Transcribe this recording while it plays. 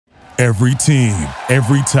Every team,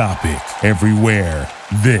 every topic, everywhere.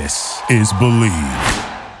 This is Believe.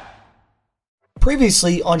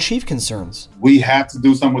 Previously on Chief Concerns. We have to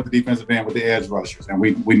do something with the defensive end, with the edge rushers, and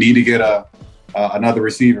we need to get another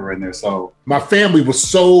receiver in there. So my family was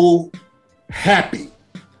so happy,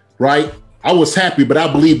 right? I was happy, but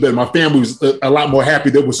I believe that my family was a lot more happy.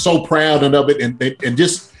 They were so proud of it, and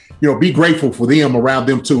just be grateful for them around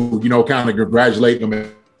them too. Kind of congratulate them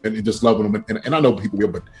and just loving them. And I know people will,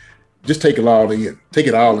 but just take it all in. Take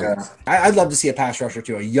it all in. I'd love to see a pass rusher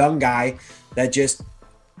too, a young guy that just,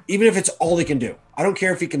 even if it's all he can do, I don't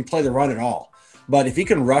care if he can play the run at all, but if he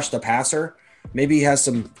can rush the passer, maybe he has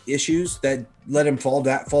some issues that let him fall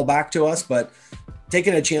back to us. But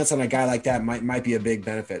taking a chance on a guy like that might be a big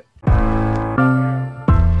benefit.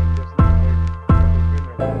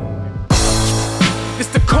 It's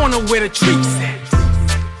the corner where the treats at.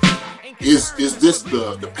 Is this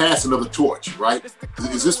the passing of the torch, right?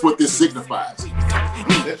 Is this what this signifies?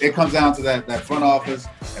 It comes down to that front office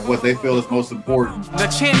and what they feel is most important. The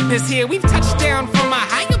champ is here. We've touched down from a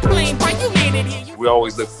higher plane. Why you made it here? We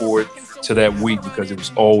always look forward to that week because it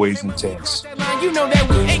was always intense. You know that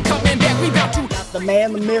we ain't coming back. We about to. The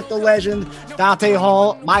man, the myth, the legend, Dante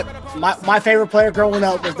Hall. My favorite player growing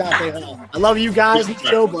up was Dante Hall. I love you guys,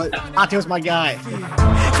 Joe, but Dante was my guy.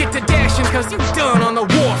 Get to dashing because you done on the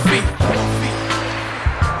warfield.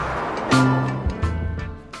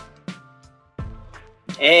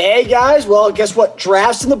 Hey guys, well, guess what?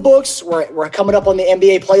 Draft's in the books. We're coming up on the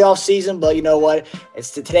NBA playoff season, but you know what?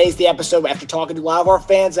 Today's the episode. After talking to a lot of our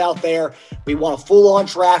fans out there, we want a full-on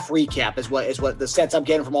draft recap. Is what the sense I'm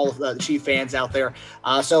getting from all of the Chief fans out there.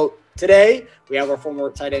 So today we have our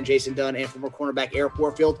former tight end Jason Dunn and former cornerback Eric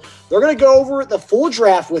Warfield. They're going to go over the full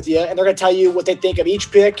draft with you, and they're going to tell you what they think of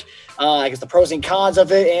each pick. I guess the pros and cons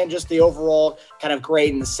of it, and just the overall kind of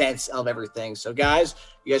grade and the sense of everything. So, guys,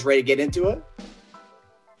 you guys ready to get into it?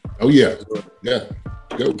 Oh, yeah. Yeah.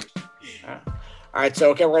 Go. All right.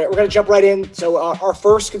 So, okay, we're going to jump right in. So, our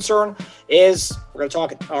first concern is we're going to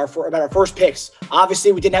talk about our first picks.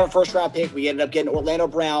 Obviously, we didn't have a first-round pick. We ended up getting Orlando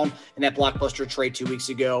Brown in that blockbuster trade 2 weeks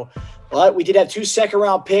ago. But we did have 2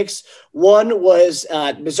 second-round picks. One was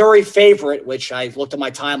Missouri favorite, which I looked at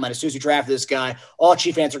my timeline. As soon as we drafted this guy, all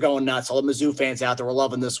Chief fans are going nuts. All the Mizzou fans out there were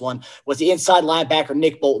loving this one. Was the inside linebacker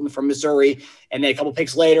Nick Bolton from Missouri. And then a couple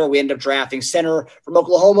picks later, we ended up drafting center from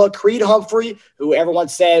Oklahoma, Creed Humphrey, who everyone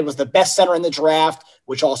said was the best center in the draft,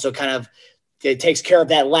 which also kind of takes care of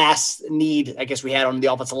that last need, I guess, we had on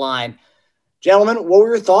the offensive line. Gentlemen, what were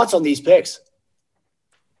your thoughts on these picks?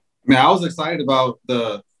 I was excited about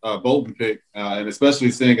the Bolton pick, and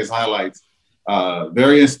especially seeing his highlights.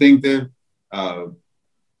 Very instinctive, got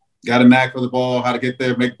a knack for the ball, how to get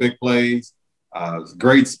there, make big plays,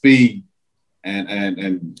 great speed,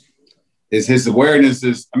 and his awareness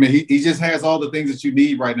is, he just has all the things that you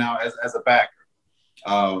need right now as a backer.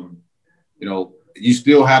 You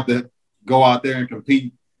still have to go out there and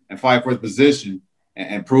compete and fight for the position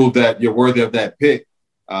and prove that you're worthy of that pick.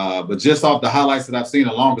 But just off the highlights that I've seen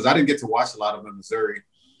alone, because I didn't get to watch a lot of them in Missouri,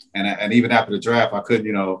 and even after the draft, I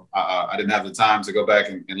couldn't, I didn't have the time to go back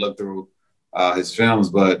and look through his films.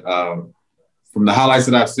 But from the highlights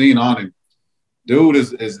that I've seen on him, dude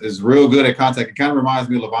is real good at contact. It kind of reminds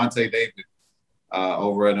me of Levante David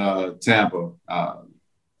over in Tampa.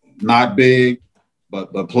 Not big,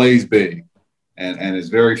 but plays big, and is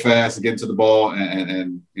very fast to get into the ball.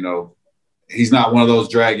 And he's not one of those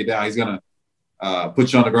drag you down. He's gonna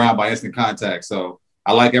put you on the ground by instant contact. So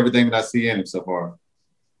I like everything that I see in him so far.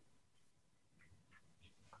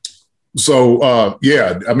 So,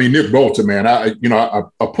 Nick Bolton, man, I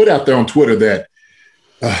put out there on Twitter that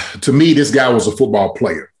to me, this guy was a football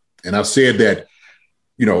player. And I've said that,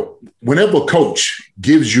 whenever a coach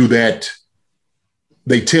gives you that,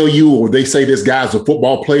 they tell you or they say this guy's a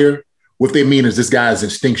football player, what they mean is this guy is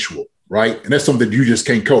instinctual, right? And that's something that you just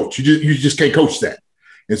can't coach. You just can't coach that.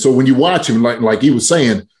 And so when you watch him, like he was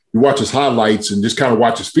saying, you watch his highlights and just kind of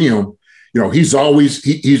watch his film, he's always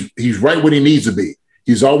he's right where he needs to be.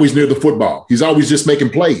 He's always near the football. He's always just making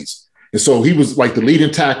plays. And so he was like the leading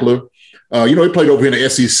tackler. He played over in the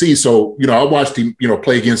SEC. So, I watched him,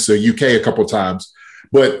 play against the UK a couple of times.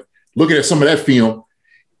 But looking at some of that film,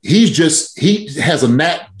 he has a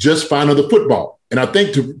knack just finding the football. And I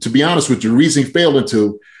think, to be honest with you, the reason he fell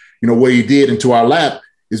into, what he did into our lap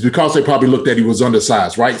is because they probably looked at he was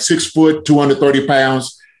undersized, right? 6 foot, 230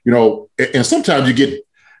 pounds, and sometimes you get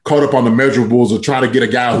caught up on the measurables of trying to get a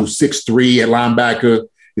guy who's 6'3" at linebacker,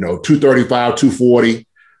 235, 240.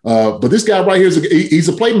 But this guy right here, he's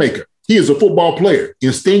a playmaker. He is a football player,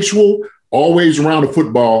 instinctual, always around the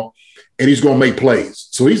football, and he's going to make plays.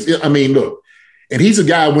 So look, And he's a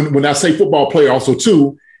guy, when I say football player also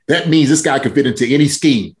too, that means this guy can fit into any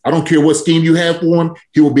scheme. I don't care what scheme you have for him.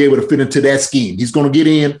 He will be able to fit into that scheme. He's going to get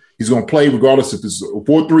in. He's going to play regardless if it's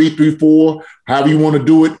 4-3, 3-4, however you want to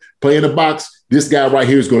do it, play in the box. This guy right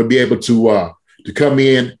here is going to be able to come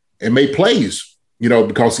in and make plays,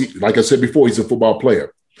 because he, like I said before, he's a football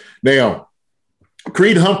player. Now,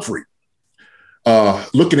 Creed Humphrey,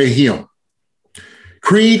 looking at him,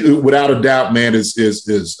 Creed, without a doubt, man,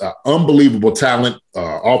 is unbelievable talent,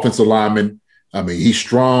 offensive lineman. I mean, he's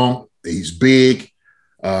strong. He's big.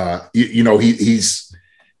 He's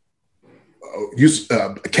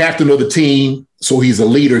captain of the team, so he's a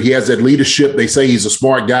leader. He has that leadership. They say he's a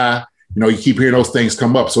smart guy. You keep hearing those things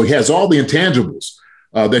come up. So he has all the intangibles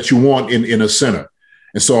that you want in a center.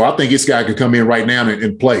 And so I think this guy could come in right now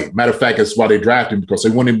and play. Matter of fact, that's why they drafted him, because they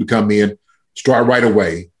want him to come in, start right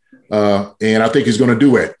away. And I think he's going to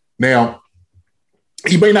do it. Now,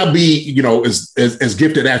 he may not be, as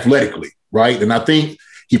gifted athletically, right? And I think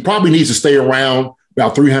he probably needs to stay around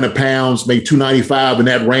about 300 pounds, maybe 295 in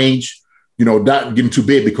that range, not getting too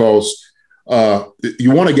big, because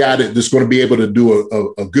you want a guy that's going to be able to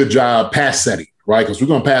do a good job pass setting, right? Because we're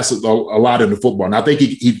going to pass a lot in the football. And I think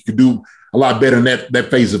he could do a lot better in that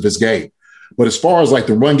phase of his game. But as far as like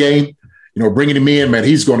the run game, bringing him in, man,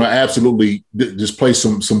 he's going to absolutely just play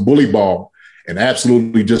some bully ball and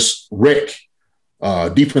absolutely just wreck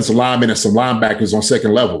defensive linemen and some linebackers on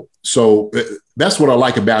second level. So that's what I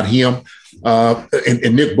like about him.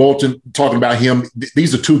 And Nick Bolton, talking about him,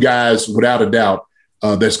 these are two guys, without a doubt,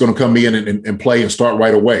 that's going to come in and play and start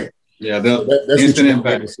right away. Yeah, that's instant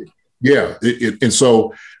impact. Yeah, and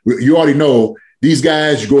so you already know these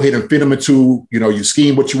guys, you go ahead and fit them into, you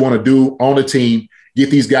scheme what you want to do on the team. Get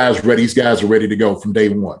these guys ready. These guys are ready to go from day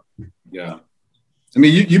one. Yeah. I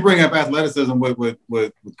mean, you bring up athleticism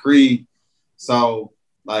with Creed. So,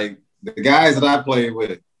 like, the guys that I played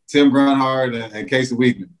with, Tim Grunhard and Casey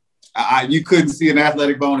Weekman, you couldn't see an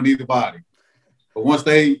athletic bone in either body. But once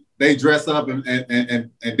they dress up and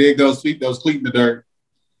dig those cleats in the dirt,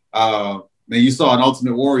 man, you saw an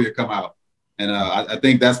ultimate warrior come out. And I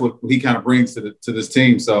think that's what he kind of brings to this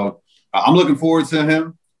team. So I'm looking forward to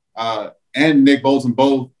him and Nick Bolton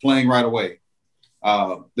both playing right away.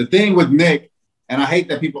 The thing with Nick, and I hate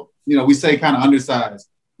that people, we say kind of undersized.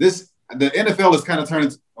 The NFL is kind of turned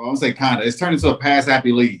into, I won't say kind of, it's turned into a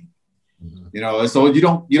pass-happy league. So you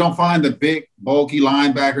don't find the big, bulky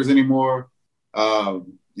linebackers anymore, with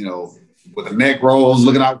the neck rolls,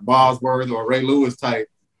 looking out Bosworth or Ray Lewis type,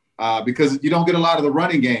 because you don't get a lot of the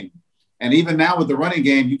running game. And even now with the running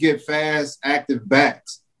game, you get fast, active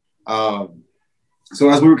backs. So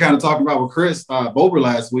as we were kind of talking about with Chris Bober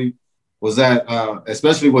last week, was that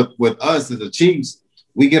especially with us as the Chiefs,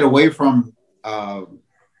 we get away from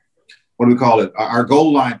what do we call it? Our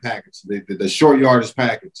goal line package, the short yardage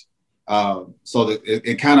package. So that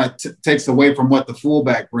it kind of takes away from what the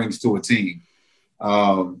fullback brings to a team.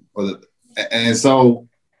 And so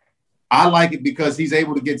I like it because he's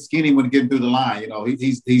able to get skinny when getting through the line.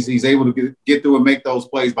 He's able to get through and make those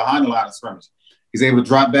plays behind the line of scrimmage. He's able to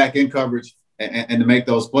drop back in coverage and to make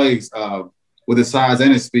those plays with his size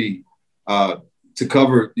and his speed to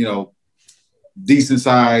cover, decent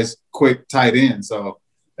size, quick tight end. So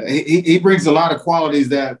he brings a lot of qualities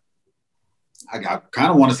that I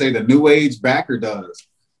kind of want to say the new age backer does,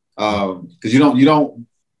 because you don't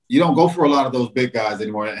go for a lot of those big guys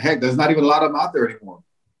anymore. Heck, there's not even a lot of them out there anymore.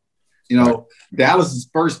 Dallas's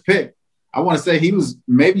first pick, I want to say he was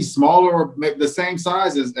maybe smaller or maybe the same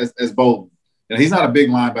size as Bolton. He's not a big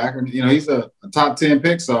linebacker. He's a top 10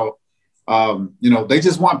 pick. So, they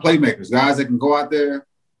just want playmakers, guys that can go out there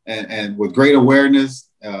and with great awareness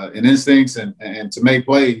and instincts and to make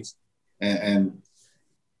plays and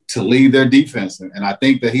to lead their defense. And I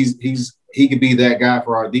think that he could be that guy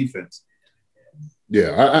for our defense.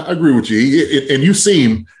 Yeah, I agree with you. And you see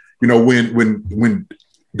him, when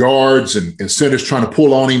guards and centers trying to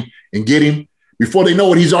pull on him and get him, before they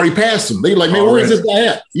know it, he's already passed them. They like, man, where is this guy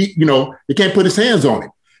at? They can't put his hands on him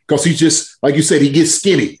because he's just, like you said, he gets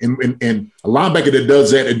skinny. And a linebacker that does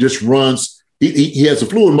that and just runs, he has a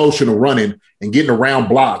fluid motion of running and getting around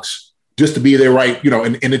blocks just to be there, right?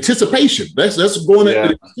 In anticipation. That's going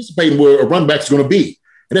to anticipating where a run back is going to be.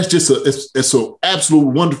 And that's just it's an absolute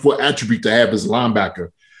wonderful attribute to have as a linebacker.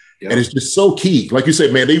 Yep. And it's just so key. Like you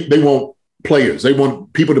said, man, they want players. They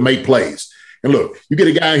want people to make plays. And look, you get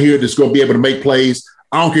a guy here that's going to be able to make plays.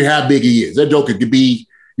 I don't care how big he is. That joker could be,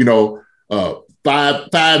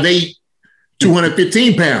 5'8",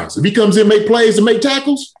 215 pounds. If he comes in, make plays and make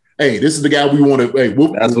tackles, hey, this is the guy we want to. Hey,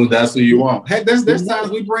 that's what you want. Heck, there's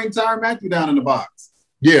times we bring Tyrann Mathieu down in the box.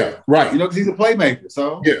 Yeah, right. You know, because he's a playmaker.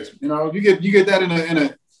 So yes, you know, you get that in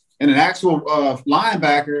an actual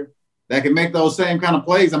linebacker that can make those same kind of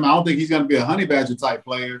plays. I mean, I don't think he's going to be a honey badger type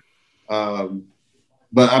player,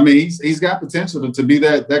 but I mean, he's got potential to be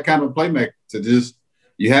that kind of playmaker. To just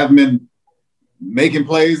you have him in making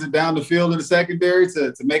plays down the field in the secondary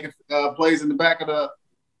to making plays in the back of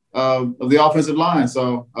the offensive line.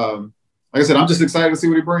 So, like I said, I'm just excited to see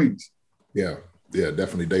what he brings. Yeah,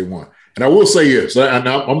 definitely day one. And I will say this, and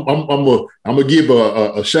I'm gonna give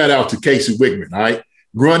a shout out to Casey Wickman. All right,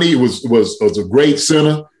 Grundy was a great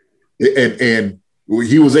center, and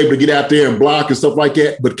he was able to get out there and block and stuff like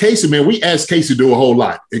that. But Casey, man, we asked Casey to do a whole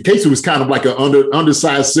lot, and Casey was kind of like an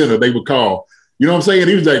undersized center, they would call. You know what I'm saying?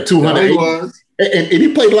 He was like 200. He was. And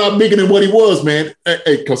he played a lot bigger than what he was, man.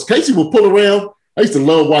 Because Casey would pull around. I used to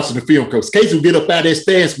love watching the film because Casey would get up out of that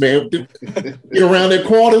stance, man, get around that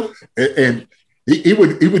corner, and he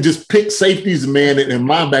would just pick safeties, man, and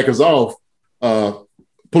linebackers off,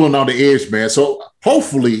 pulling on the edge, man. So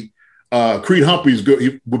hopefully Creed Humphrey is good.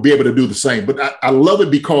 He will be able to do the same. But I love it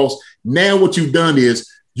because now what you've done is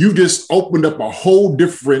you just opened up a whole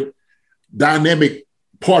different dynamic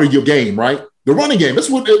part of your game, right? The running game. That's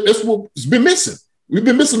what's been missing. We've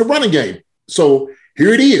been missing the running game. So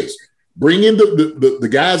here it is. Bring in the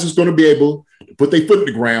guys that's going to be able to put their foot in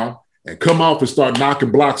the ground and come off and start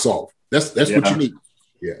knocking blocks off. That's what you need.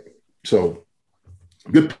 Yeah. So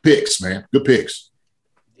good picks, man. Good picks.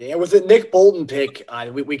 Yeah, it was a Nick Bolton pick.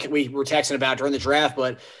 We were texting about during the draft,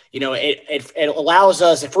 but you know it allows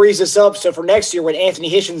us, it frees us up. So for next year, when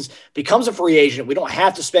Anthony Hitchens becomes a free agent, we don't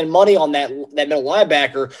have to spend money on that middle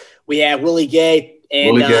linebacker. We have Willie Gay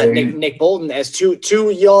and Nick Bolton as two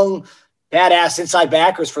young badass inside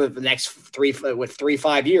backers for the next 3 to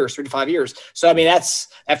 5 years. So I mean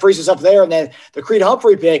that frees us up there. And then the Creed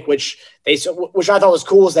Humphrey pick, which I thought was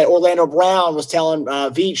cool, is that Orlando Brown was telling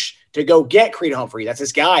Veach to go get Creed Humphrey. That's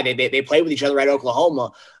this guy. They play with each other at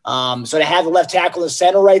Oklahoma. So to have the left tackle in the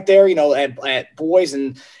center right there, you know, at boys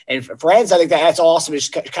and friends, I think that's awesome. It's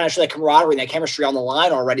kind of show that camaraderie and that chemistry on the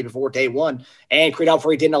line already before day one. And Creed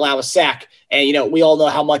Humphrey didn't allow a sack. And, you know, we all know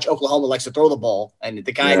how much Oklahoma likes to throw the ball. And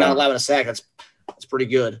the guy not allowing a sack, that's pretty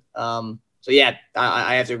good. So, yeah,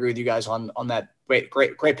 I have to agree with you guys on that.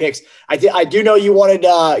 Great picks. I do know you wanted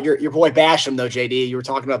your boy Basham, though, JD. You were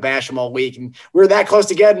talking about Basham all week, and we were that close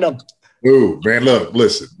to getting him. Ooh, man, look,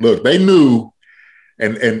 they knew.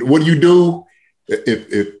 And what do you do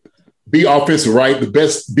if be offensive, right? The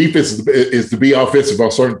best defense is to be offensive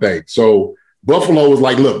on certain things. So Buffalo was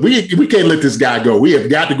like, look, we can't let this guy go. We have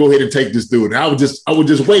got to go ahead and take this dude. And I would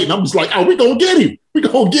just wait. And I'm just like, oh, we're going to get him. We're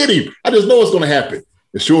going to get him. I just know it's going to happen.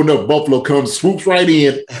 And sure enough, Buffalo comes, swoops right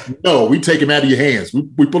in. No, we take him out of your hands.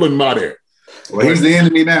 We pulling him out of there. Well, he's the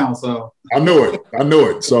enemy now, so. I know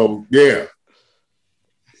it. So, yeah.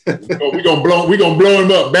 We're gonna blow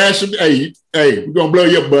him up. Bash him. Hey, we're going to blow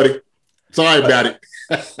you up, buddy. Sorry about it.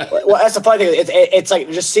 Well, that's the funny thing. It's like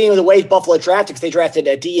just seeing the way Buffalo drafted, because they drafted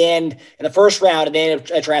a D-end in the first round and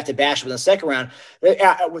then drafted Basham in the second round.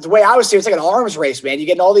 The way I was seeing, it's like an arms race, man. You're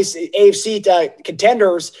getting all these AFC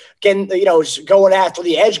contenders getting, going after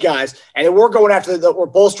the edge guys, and then we're going after we're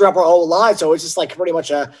bolstering up our whole line. So it's just like pretty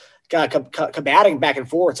much a combating back and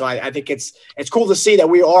forth. So I think it's cool to see that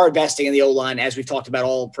we are investing in the O-line, as we've talked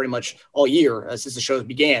about pretty much all year since the show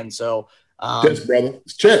began. So chess, brother.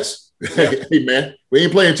 It's chess. Yeah. Hey, man, we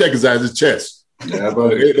ain't playing checkers, guys. It's chess. Yeah,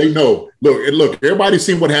 but they know. Look, everybody's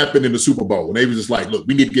seen what happened in the Super Bowl. And they was just like, look,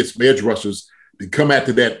 we need to get some edge rushers to come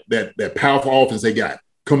after that powerful offense they got.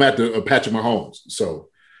 Come after Patrick Mahomes. So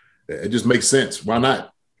it just makes sense. Why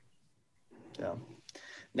not? Yeah.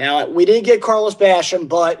 Now, we didn't get Carlos Basham,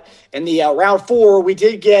 but in the round 4, we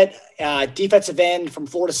did get defensive end from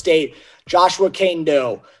Florida State, Joshua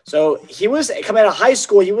Kane-Doe. So he was coming out of high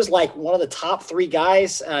school. He was like one of the top 3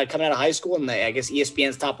 guys coming out of high school in I guess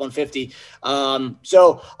ESPN's top 150.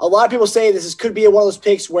 So a lot of people say could be one of those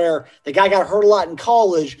picks where the guy got hurt a lot in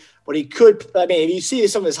college, but he could. I mean, if you see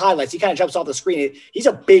some of his highlights, he kind of jumps off the screen. He's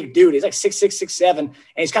a big dude. He's like 6'6", 6'7", and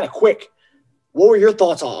he's kind of quick. What were your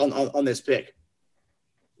thoughts on this pick?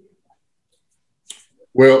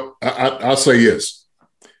 Well, I'll say yes.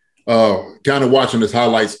 Kind of watching his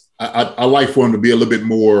highlights, I like for him to be a little bit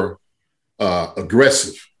more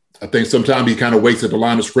aggressive. I think sometimes he kind of waits at the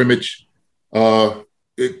line of scrimmage.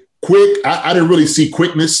 Quick, I didn't really see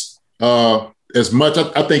quickness as much.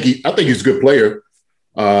 I think he's a good player,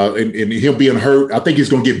 and him being hurt, I think he's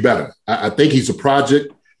going to get better. I think he's a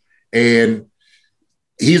project, and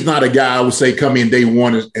he's not a guy I would say come in day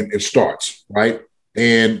one and starts, right?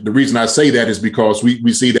 And the reason I say that is because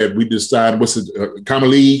we see that we just signed,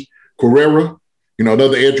 Kamali Carrera,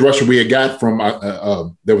 another edge rusher we had got from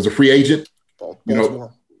there was a free agent,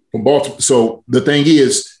 Baltimore. From Baltimore. So the thing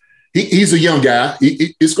is, he's a young guy.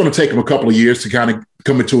 It's going to take him a couple of years to kind of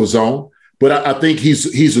come into his own. But I think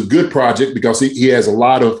he's a good project because he has a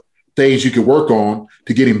lot of things you can work on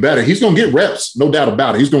to get him better. He's going to get reps, no doubt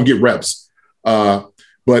about it. He's going to get reps.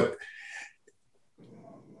 But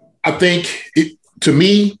I think, to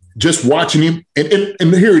me, just watching him,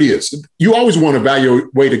 and here it is. You always want to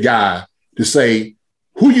evaluate a guy to say,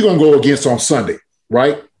 who you going to go against on Sunday,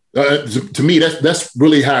 right? To me, that's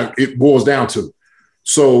really how it boils down to.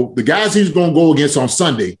 So the guys he's going to go against on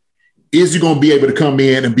Sunday, is he going to be able to come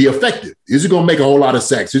in and be effective? Is he going to make a whole lot of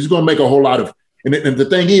sacks? Is he going to make a whole lot of – and the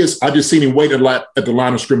thing is, I just seen him wait a lot at the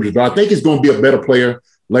line of scrimmage, but I think he's going to be a better player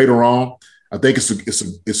later on. I think it's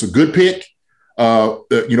a good pick,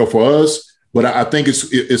 for us. But I think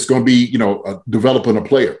it's going to be, developing a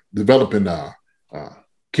player, developing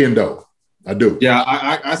Kendo. I do. Yeah,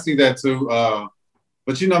 I see that too.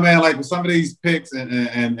 But man, like with some of these picks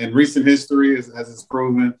and recent history, as it's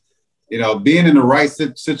proven, being in the right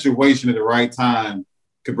situation at the right time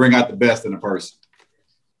could bring out the best in a person.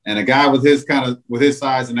 And a guy with his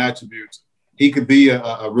size and attributes, he could be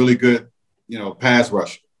a really good, pass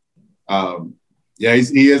rusher. He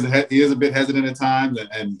is a bit hesitant at times,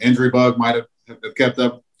 and injury bug might have kept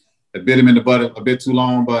up, have bit him in the butt a bit too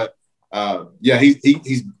long. But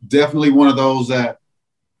he's definitely one of those that,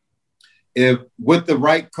 if with the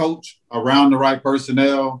right coach around the right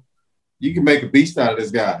personnel, you can make a beast out of this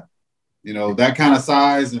guy. That kind of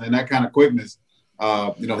size and that kind of quickness.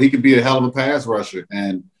 He could be a hell of a pass rusher.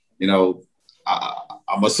 And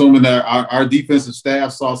I'm assuming that our defensive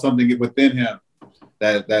staff saw something within him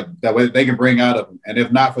that they can bring out of him. And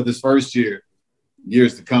if not for this first year,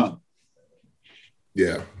 years to come.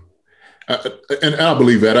 Yeah. And I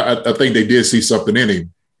believe that. I think they did see something in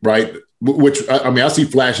him, right? Which, I see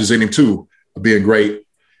flashes in him too, being great.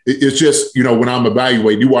 It's just, when I'm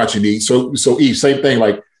evaluating, you watching these. So same thing.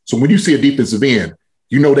 Like, so when you see a defensive end,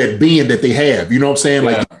 that bend that they have, you know what I'm saying?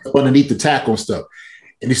 Like underneath the tackle and stuff.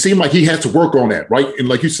 And it seemed like he has to work on that, right? And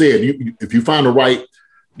like you said, if you find the right,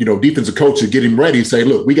 defensive coach to get him ready, say,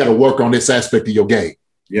 look, we got to work on this aspect of your game.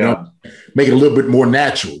 Yeah. Make it a little bit more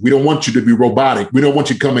natural. We don't want you to be robotic. We don't want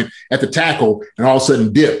you coming at the tackle and all of a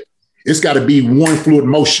sudden dip. It's got to be one fluid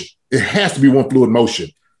motion. It has to be one fluid motion,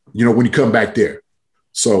 when you come back there.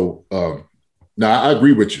 So, I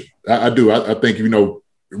agree with you. I do. I think,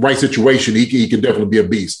 right situation, he can definitely be a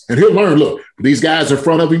beast. And he'll learn, look, these guys in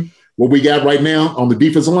front of him, what we got right now on the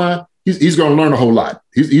defensive line, he's going to learn a whole lot.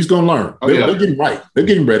 He's going to learn. They're getting right. They're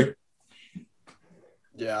getting ready.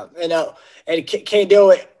 Yeah. And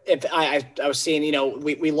Kendo, if I was seeing,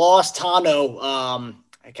 we lost Tano.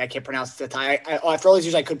 I can't pronounce the time. For all these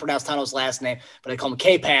years, I couldn't pronounce Tano's last name, but I call him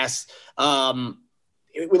K-Pass.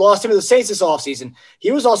 We lost him to the Saints this offseason.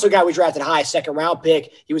 He was also a guy we drafted high, second round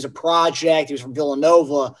pick. He was a project. He was from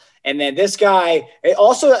Villanova. And then this guy,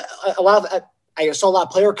 also I saw a lot of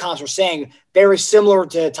player comps were saying very similar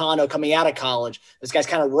to Tano coming out of college. This guy's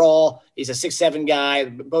kind of raw. He's a 6'7" guy,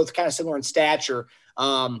 both kind of similar in stature.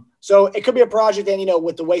 So it could be a project. And,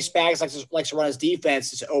 with the way Spags likes to run his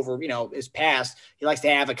defense over, his past, he likes to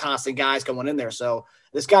have a constant guys going in there. So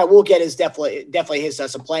this guy will get his definitely his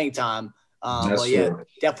some playing time.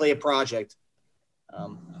 Definitely a project.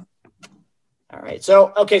 All right.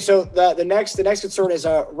 So, okay. So the next concern is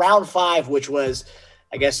round 5, which was,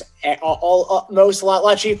 I guess, a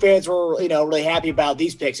lot of Chief fans were, really happy about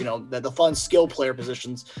these picks, the fun skill player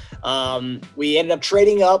positions. We ended up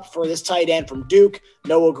trading up for this tight end from Duke,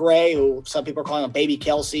 Noah Gray, who some people are calling him Baby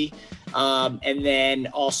Kelsey. And then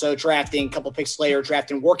also drafting a couple picks later,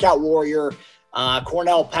 drafting Workout Warrior,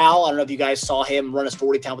 Cornell Powell. I don't know if you guys saw him run his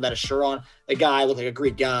 40 time without a shirt on. The guy looked like a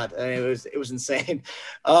Greek god. I mean, it was insane.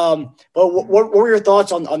 But what were your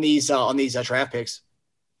thoughts on these draft picks?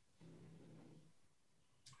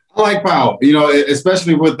 I like Powell,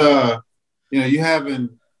 especially with, you having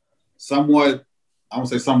somewhat, I won't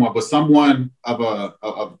say somewhat, but someone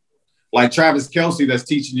of like Travis Kelce that's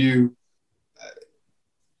teaching you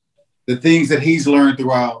the things that he's learned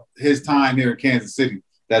throughout his time here in Kansas City.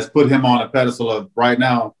 That's put him on a pedestal of right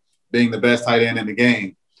now being the best tight end in the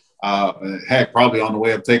game. Heck, probably on the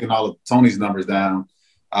way of taking all of Tony's numbers down.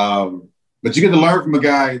 But you get to learn from a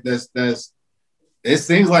guy that's it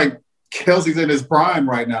seems like Kelsey's in his prime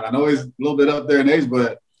right now. I know he's a little bit up there in age,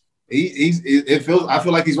 but I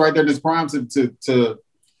feel like he's right there in his prime to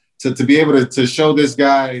be able to show this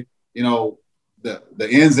guy, the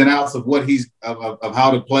ins and outs of what he's of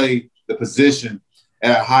how to play the position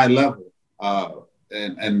at a high level.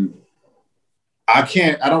 And I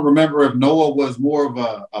don't remember if Noah was more of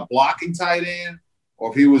a blocking tight end or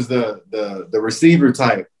if he was the receiver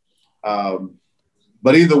type.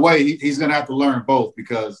 But either way, he's going to have to learn both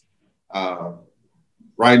because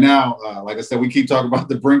right now, like I said, we keep talking about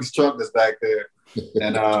the Brinks truck that's back there,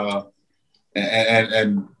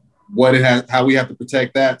 and what it has, how we have to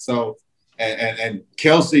protect that. So, and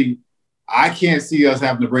Kelce, I can't see us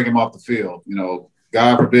having to bring him off the field. You know,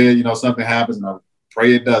 God forbid, you know, something happens, and I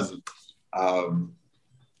pray it doesn't.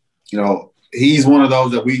 You know, he's one of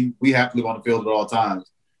those that we have to leave on the field at all times.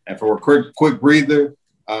 And for a quick breather,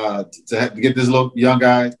 to get this little young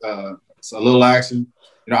guy a little action,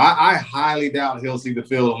 you know, I highly doubt he'll see the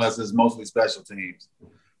field unless it's mostly special teams.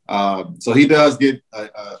 So he does get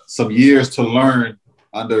some years to learn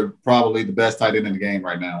under probably the best tight end in the game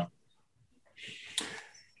right now.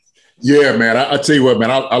 Yeah, man. I tell you what, man,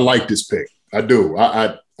 I like this pick. I do.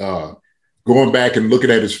 I going back and looking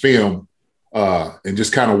at his film and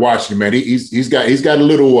just kind of watching him, man. He's got a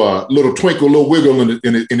little twinkle, a little wiggle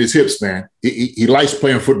in his hips, man. He likes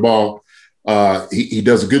playing football. He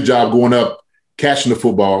does a good job going up, catching the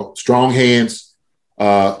football, strong hands,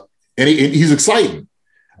 and he's exciting.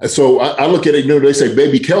 So I look at it, you know, they say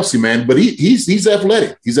baby Kelce, man, but he's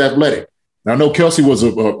athletic. He's athletic. Now, I know Kelce was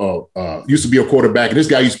used to be a quarterback, and this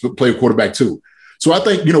guy used to play a quarterback too. So I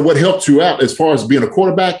think, you know, what helps you out as far as being a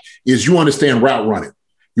quarterback is you understand route running.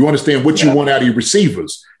 You understand what you want out of your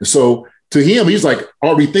receivers. And so to him, he's like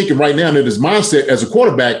already thinking right now in his mindset as a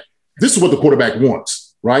quarterback, this is what the quarterback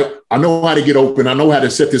wants, right? I know how to get open. I know how to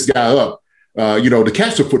set this guy up, you know, to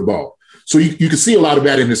catch the football. So you can see a lot of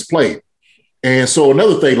that in his play. And so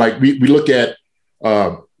another thing, like we look at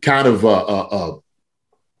kind of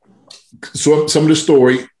some of the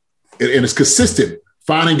story, and it's consistent,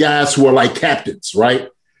 finding guys who are like captains, right?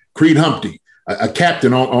 Creed Humphrey, a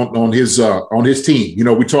captain on his team. You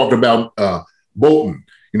know, we talked about Bolton,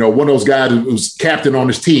 you know, one of those guys who was captain on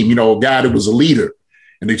his team, you know, a guy that was a leader.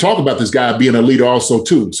 And they talk about this guy being a leader also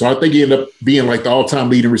too. So I think he ended up being like the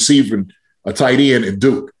all-time leading receiver and a tight end in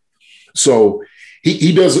Duke. So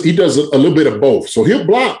he does a little bit of both. So he'll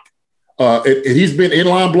block. And he's been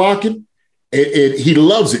inline blocking, and he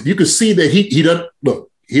loves it. You can see that he doesn't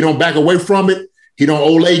look. He don't back away from it. He don't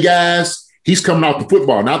olay guys. He's coming off the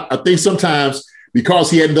football. And I think sometimes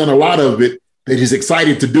because he hadn't done a lot of it, that he's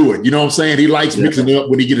excited to do it. You know what I'm saying? He likes mixing it up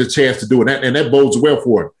when he gets a chance to do it, and that bodes well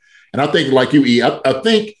for him. And I think, like you, E, I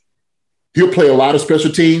think he'll play a lot of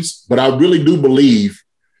special teams, but I really do believe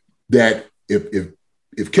that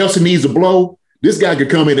if Kelce needs a blow, this guy could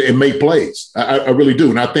come in and make plays. I really do.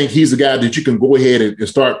 And I think he's the guy that you can go ahead and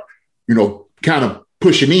start, you know, kind of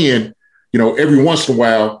pushing in, you know, every once in a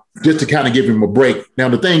while just to kind of give him a break. Now,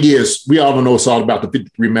 the thing is, we all know it's all about the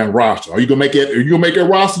 53-man roster. Are you going to make it? Are you going to make that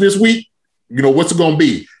roster this week? You know, what's it going to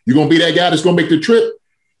be? You're going to be that guy that's going to make the trip?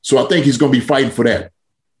 So I think he's going to be fighting for that.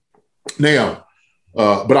 Now,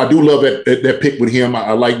 but I do love that pick with him.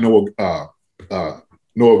 I like Noah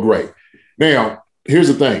Gray. Now, here's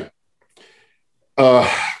the thing.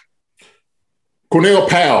 Cornell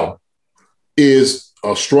Powell is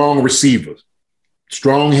a strong receiver,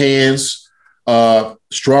 strong hands,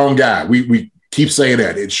 strong guy. We keep saying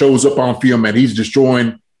that. It shows up on film, and he's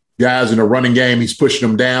destroying guys in the running game. He's pushing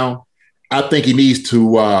them down. I think he needs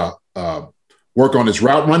to work on his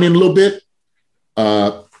route running a little bit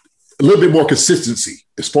more consistency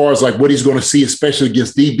as far as like what he's going to see, especially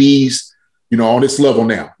against DBs, you know, on this level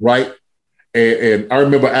now, right? And I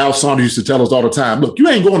remember Al Saunders used to tell us all the time, look, you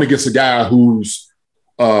ain't going against a guy who's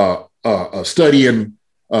studying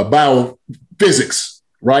biophysics,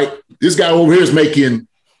 right? This guy over here is making,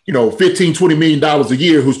 you know, $15, $20 million a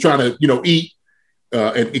year who's trying to, you know, eat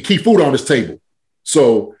and keep food on his table.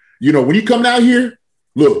 So, you know, when you come down here,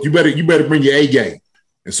 look, you better bring your A game.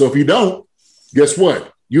 And so if you don't, guess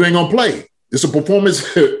what? You ain't gonna play. It's a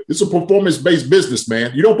performance-based business,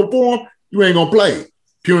 man. You don't perform, you ain't gonna play.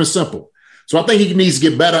 Pure and simple. So I think he needs to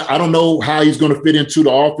get better. I don't know how he's going to fit into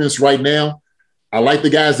the offense right now. I like the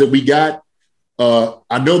guys that we got.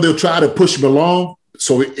 I know they'll try to push him along.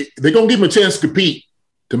 So they're going to give him a chance to compete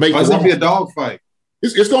to make it's going to be a dogfight.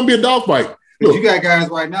 It's going to be a dogfight. Look, you got guys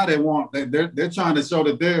right now they're trying to show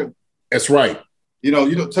that they're. That's right. You know,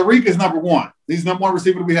 Tariq is number one. He's number one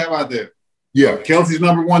receiver that we have out there. Yeah. Kelce's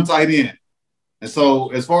number one tight end. And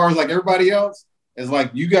so as far as like everybody else, it's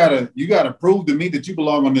like you gotta prove to me that you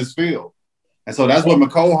belong on this field. And so that's what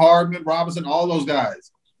McCole, Hardman, Robinson, all those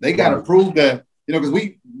guys, they got to prove that, you know,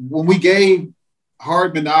 because when we gave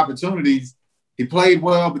Hardman the opportunities, he played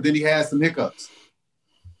well, but then he had some hiccups.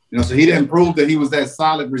 You know, so he didn't prove that he was that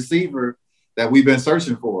solid receiver that we've been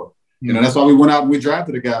searching for. You know, that's why we went out and we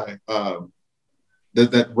drafted a guy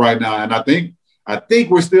that right now. And I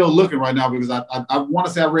think we're still looking right now because I want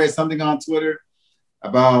to say I read something on Twitter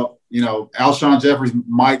about, Alshon Jeffries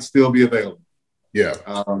might still be available. Yeah.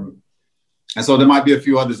 And so there might be a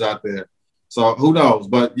few others out there. So who knows?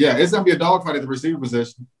 But, yeah, it's going to be a dogfight at the receiver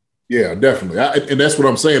position. Yeah, definitely. And that's what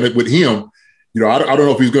I'm saying. That with him, I don't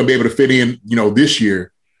know if he's going to be able to fit in, this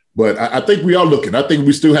year. But I think we are looking. I think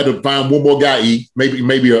we still had to find one more guy,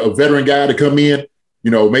 maybe a veteran guy to come in,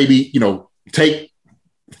 maybe, take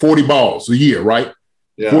 40 balls a year, right?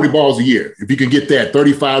 Yeah. 40 balls a year. If you can get that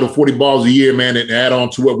 35 to 40 balls a year, man, and add on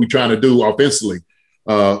to what we're trying to do offensively.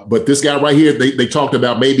 But this guy right here, they talked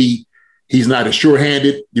about maybe he's not as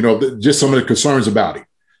sure-handed, just some of the concerns about him.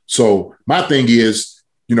 So my thing is,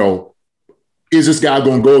 is this guy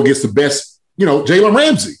going to go against the best, Jalen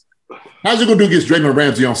Ramsey? How's he going to do against Jalen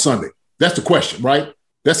Ramsey on Sunday? That's the question, right?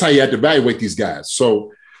 That's how you have to evaluate these guys.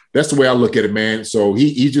 So that's the way I look at it, man. So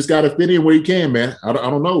he just got to fit in where he can, man. I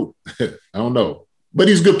don't know. I don't know. But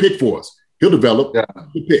he's a good pick for us. He'll develop. Yeah.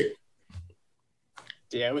 Good pick.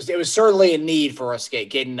 Yeah, it was certainly a need for us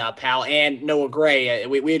getting Powell and Noah Gray.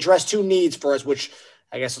 We addressed two needs for us, which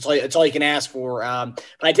I guess it's all you can ask for. But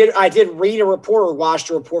I did read a report or watched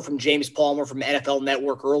a report from James Palmer from NFL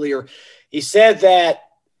Network earlier. He said that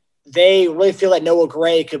they really feel that Noah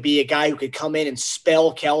Gray could be a guy who could come in and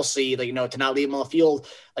spell Kelce, to not leave him on the field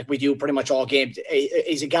like we do pretty much all games.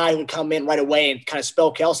 He's a guy who would come in right away and kind of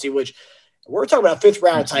spell Kelce, which we're talking about a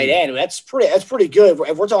fifth-round tight end. That's pretty good.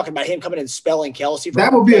 If we're talking about him coming in and spelling Kelce.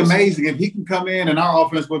 That would be amazing if he can come in and our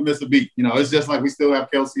offense would miss a beat. It's just like we still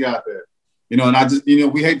have Kelce out there. And I just,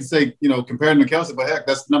 we hate to say, comparing to Kelce, but heck,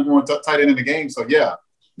 that's the number one tight end in the game. So, yeah,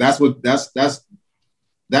 that's where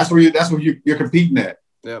you're competing at.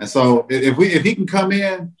 Yep. And so if he can come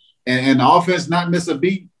in and the offense not miss a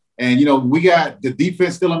beat, and we got the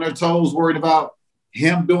defense still on their toes, worried about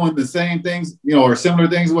him doing the same things, or similar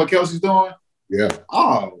things to what Kelce's doing. Yeah.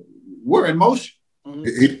 Oh, we're in motion.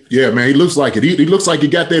 Yeah, man, he looks like it. He looks like he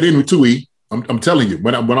got that in him too. I'm telling you,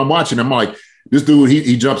 when I'm watching, I'm like, this dude,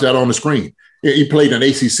 he jumps out on the screen. He played in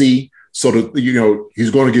ACC, so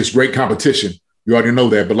he's going against great competition. You already know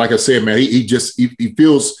that. But like I said, man, he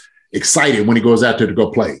feels excited when he goes out there to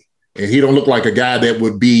go play. And he don't look like a guy that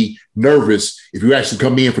would be nervous if you actually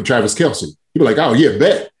come in for Travis Kelce. He'd be like, oh, yeah,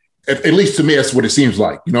 bet. At least to me, that's what it seems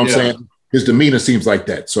like. You know what I'm saying? His demeanor seems like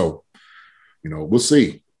that. So, we'll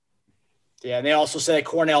see. Yeah, and they also said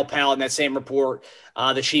Cornell Powell in that same report,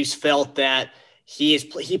 the Chiefs felt that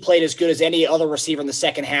he played as good as any other receiver in the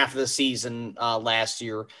second half of the season last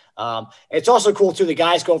year. It's also cool, too, the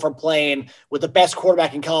guys go from playing with the best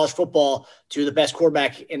quarterback in college football to the best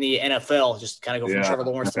quarterback in the NFL, just kind of go from Trevor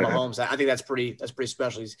Lawrence to Mahomes. I think that's pretty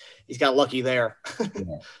special. He's got lucky there.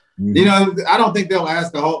 I don't think they'll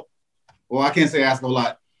ask I can't say ask a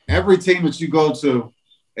lot. Every team that you go to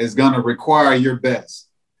is going to require your best.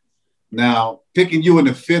 Now, picking you in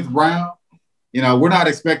the fifth round, we're not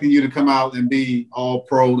expecting you to come out and be all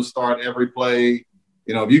pro to start every play.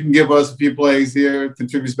 If you can give us a few plays here,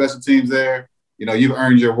 contribute special teams there, you've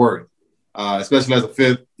earned your worth, especially as a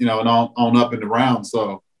fifth, and on up in the round.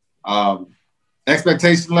 So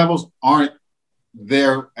expectation levels aren't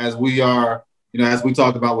there as we are, as we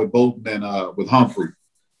talked about with Bolton and with Humphrey.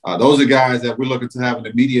 Those are guys that we're looking to have an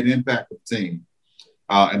immediate impact with the team.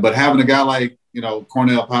 But having a guy like,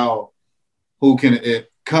 Cornell Powell, who can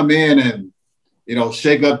come in and,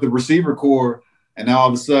 shake up the receiver core, and now all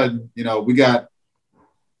of a sudden, we got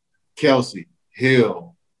Kelce,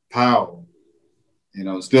 Hill, Powell,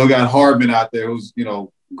 still got Hardman out there who's,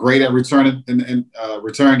 great at returning and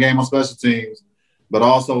return game on special teams, but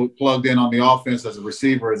also plugged in on the offense as a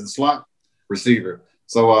receiver, as a slot receiver.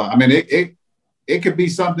 So, it could be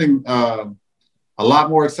something a lot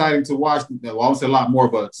more exciting to watch. Well, I won't say a lot more,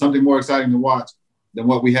 but something more exciting to watch than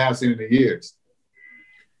what we have seen in the years.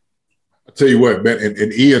 I'll tell you what, man,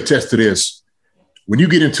 and E attests to this. When you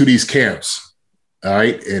get into these camps, all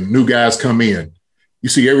right, and new guys come in, you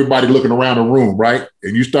see everybody looking around the room, right?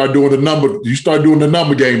 And you start doing the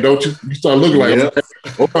number game, don't you? You start looking like,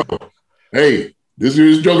 hey, this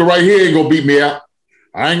joker right here ain't gonna beat me out.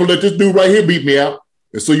 I ain't gonna let this dude right here beat me out.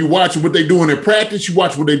 And so you watch what they're doing in practice, you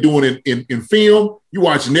watch what they're doing in film, you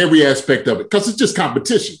watching every aspect of it, because it's just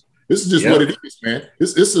competition. This is just what it is, man.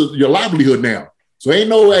 This is your livelihood now. So ain't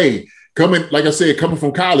no, coming, like I said, coming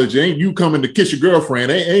from college, ain't you coming to kiss your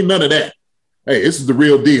girlfriend. Ain't none of that. Hey, this is the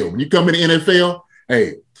real deal. When you come in the NFL,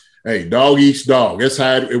 hey, dog eats dog. That's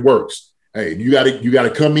how it works. Hey, you gotta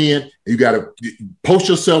come in, and you gotta post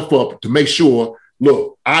yourself up to make sure,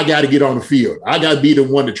 look, I got to get on the field. I got to be the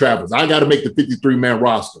one that travels. I got to make the 53-man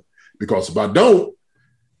roster, because if I don't,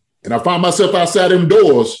 and I find myself outside them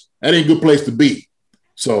doors, that ain't a good place to be.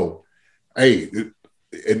 So, hey,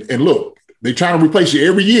 and look, They trying to replace you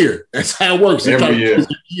every year. That's how it works. Every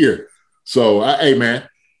year. So, hey, man,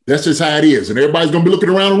 that's just how it is. And everybody's going to be looking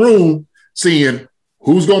around the room seeing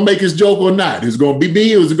who's going to make his joke or not. Is it going to be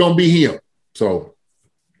me or is it going to be him? So,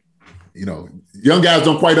 you know, young guys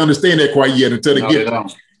don't quite understand that quite yet until they get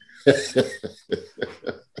it.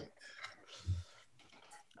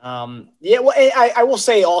 Yeah, well, I will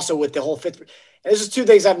say also with the whole fifth, this is two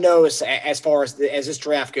things I've noticed as far as this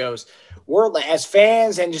draft goes. We're as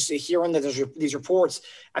fans and just hearing that there's these reports,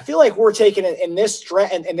 I feel like we're taking it in this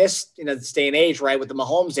this day and age, right, with the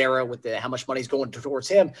Mahomes era, with how much money's going towards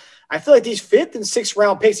him. I feel like these 5th and 6th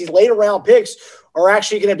round picks, these later round picks, are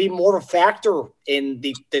actually going to be more of a factor in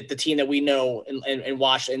the team that we know and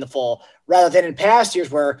watch in the fall, rather than in past years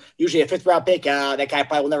where usually a 5th round pick, that guy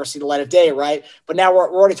probably will never see the light of day, right? But now we're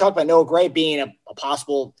already talking about Noah Gray being a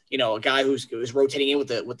possible, a guy who's rotating in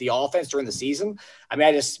with the offense during the season. I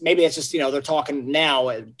mean, maybe it's just, they're talking now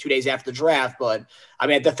 2 days after the draft, but I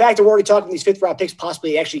mean, the fact that we're already talking these 5th round picks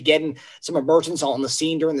possibly actually getting some emergence on the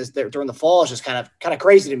scene during the fall is just kind of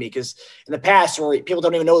crazy to me, because in the past, where people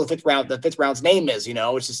don't even know the 5th round's name is,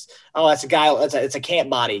 it's just, oh, that's a guy, it's a camp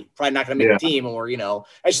body, probably not going to make the team, or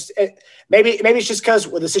it's just maybe it's just because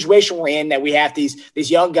with the situation we're in that we have these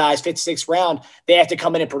young guys 5th, 6th round, they have to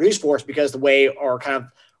come in and produce for us because the way our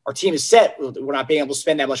team is set, we're not being able to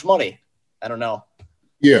spend that much money. I don't know.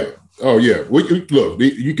 Yeah. Oh yeah. Look,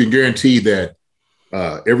 you can guarantee that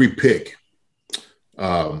every pick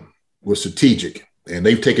was strategic, and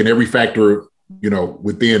they've taken every factor,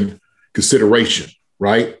 within consideration,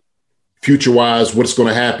 right? Future-wise, what's going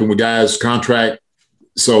to happen with guys' contract.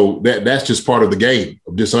 So that's just part of the game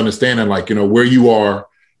of just understanding, where you are,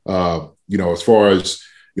 as far as,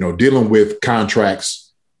 dealing with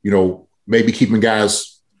contracts, maybe keeping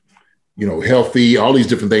guys, healthy, all these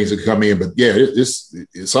different things that come in. But yeah,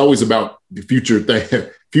 it's always about the future thing.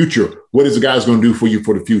 Future, what is the guys going to do for you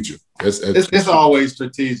for the future? It's always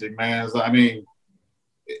strategic, man. I mean,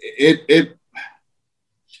 it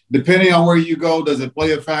depending on where you go, does it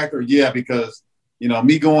play a factor? Yeah, because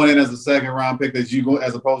me going in as a 2nd round pick as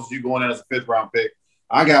opposed to you going in as a 5th round pick,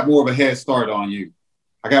 I got more of a head start on you.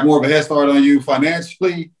 I got more of a head start on you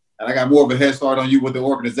financially, and I got more of a head start on you with the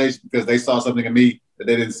organization because they saw something in me that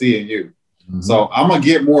they didn't see in you. Mm-hmm. So I'm gonna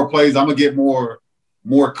get more plays. I'm gonna get more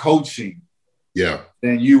coaching. Yeah.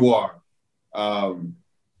 Than you are.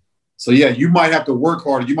 So yeah, you might have to work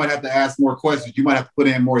harder. You might have to ask more questions. You might have to put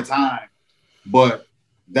in more time. But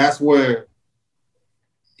that's where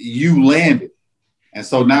you landed. And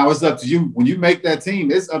so now it's up to you. When you make that team,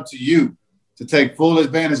 it's up to you to take full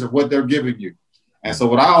advantage of what they're giving you. And so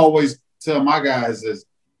what I always tell my guys is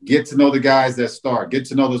get to know the guys that start. Get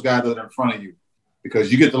to know those guys that are in front of you,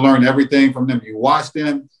 because you get to learn everything from them. You watch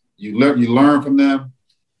them, you learn from them.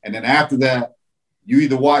 And then after that, you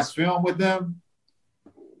either watch film with them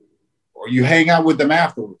or you hang out with them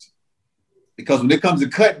afterwards. Because when it comes to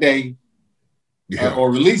cut day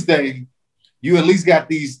or release day, you at least got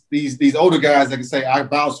these older guys that can say, I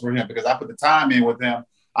vouch for him because I put the time in with him.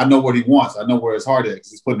 I know what he wants. I know where his heart is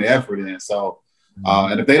because he's putting the effort in. So,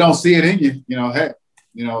 and if they don't see it in you, hey,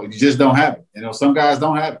 you just don't have it. Some guys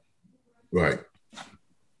don't have it. Right.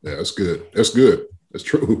 Yeah, that's good. That's good. That's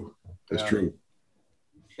true. That's true.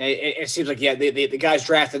 It seems like, the guys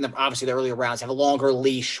drafted them, obviously the earlier rounds have a longer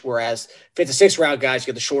leash, whereas 5th to 6th round guys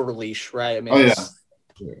get the shorter leash, right? I mean,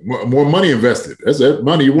 more money invested. That's that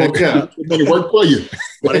money you want. Yeah. Money work for you.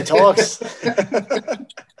 Money talks.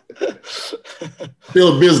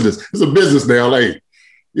 Still a business. It's a business now,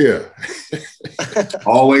 yeah.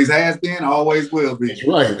 Always has been, always will be.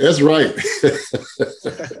 That's right.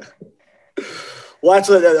 Well, that's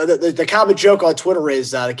what the common joke on Twitter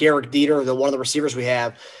is Garrett Dieter, one of the receivers we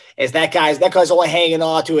have, is that guy's only hanging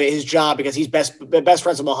on to his job because he's best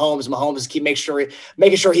friends with Mahomes. Mahomes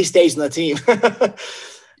making sure he stays in the team.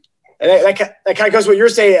 And that kind of goes with what you're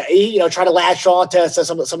saying. He, try to latch on to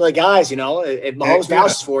some of the guys. If Mahomes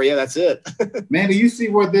vouches for you, that's it. Man, do you see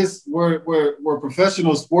where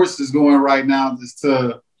professional sports is going right now? Just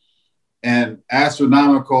to an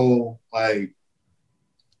astronomical,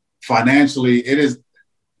 financially, it is.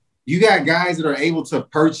 You got guys that are able to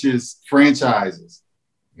purchase franchises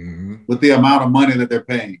with the amount of money that they're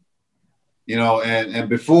paying. And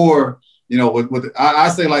before, I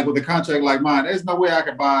say with a contract like mine, there's no way I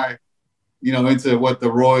could buy, into what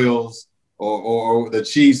the Royals or the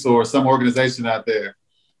Chiefs or some organization out there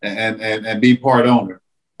and be part owner.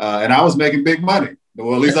 And I was making big money.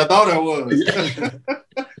 Well, at least I thought I was.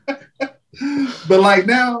 But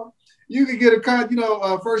now you can get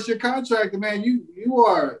a first year contract, and man, you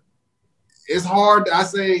are. It's hard. I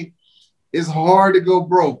say it's hard to go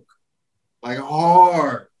broke,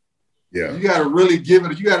 hard. Yeah. You got to really give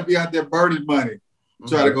it. You got to be out there burning money.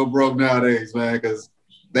 Try to go broke nowadays, man, because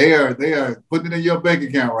they are putting it in your bank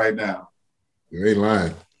account right now. You ain't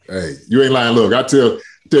lying. Hey, you ain't lying. Look, I tell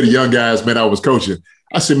the young guys, man, I was coaching.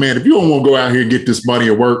 I said, man, if you don't want to go out here and get this money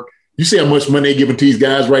and work, you see how much money they're giving to these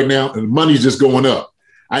guys right now, and the money's just going up.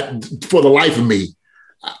 For the life of me,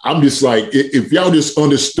 I'm just like, if y'all just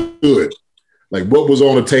understood like what was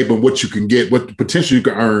on the table and what you can get, what the potential you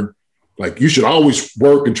can earn, like you should always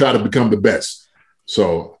work and try to become the best.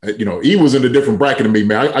 So, you know, he was in a different bracket than me,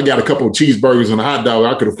 man. I got a couple of cheeseburgers and a hot dog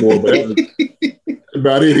I could afford, but that was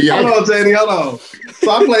about it. Hold on, JD, hold on.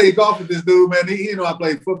 So I played golf with this dude, man. He knew I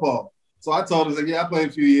played football. So I told him, like, yeah, I played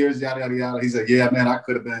a few years, yada, yada, yada. He said, yeah, man, I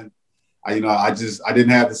could have been. I didn't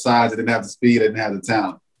have the size, I didn't have the speed, I didn't have the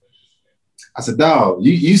talent. I said, dog,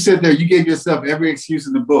 you sit there, you gave yourself every excuse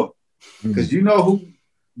in the book. Because you know who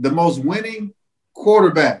the most winning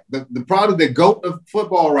quarterback, probably the GOAT of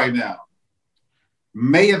football right now,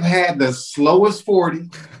 may have had the slowest 40,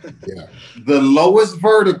 the lowest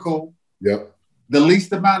vertical, the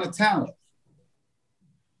least amount of talent.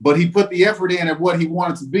 But he put the effort in at what he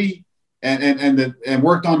wanted to be and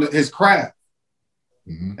worked on his craft.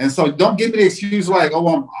 And so don't give me the excuse like,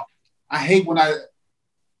 I hate when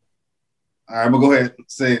all right, I'm going to go ahead and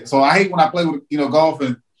say it. So I hate when I play with, golf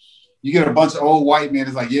and you get a bunch of old white men.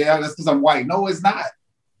 It's like, yeah, that's because I'm white. No, it's not.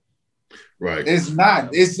 Right. It's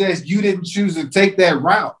not. It says you didn't choose to take that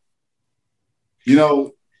route. We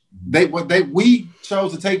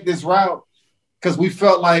chose to take this route because we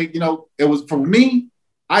felt like, it was for me,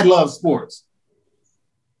 I love sports.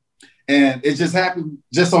 And it just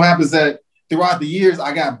so happens that throughout the years,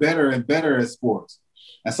 I got better and better at sports.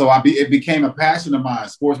 And so it became a passion of mine.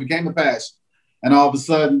 Sports became a passion. And all of a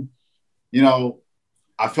sudden,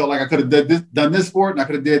 I felt like I could have done this sport and I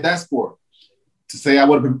could have did that sport. To say I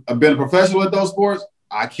would have been a professional at those sports,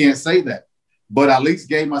 I can't say that. But I at least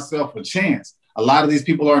gave myself a chance. A lot of these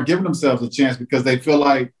people aren't giving themselves a chance because they feel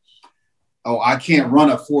like, I can't run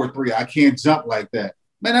a 4.3. I can't jump like that.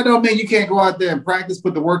 Man, that don't mean you can't go out there and practice,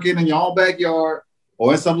 put the work in your own backyard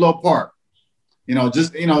or in some little park.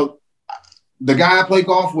 The guy I play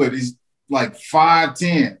golf with, he's like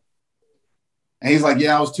 5'10". And he's like,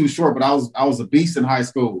 yeah, I was too short, but I was a beast in high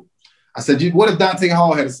school. I said, what if Dante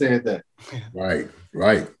Hall had said that? Right.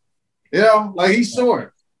 Like he's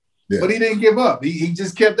short, but he didn't give up. He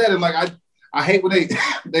just kept at it. Like I hate when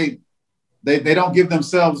they don't give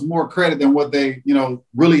themselves more credit than what they,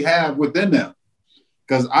 really have within them.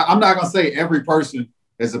 Because I'm not going to say every person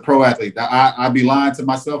is a pro athlete. I'd be lying to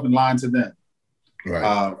myself and lying to them.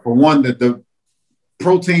 Right. For one, that the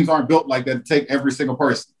pro teams aren't built like that to take every single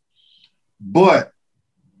person. But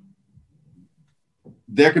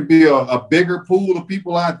there could be a bigger pool of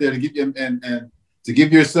people out there to give you and to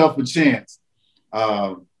give yourself a chance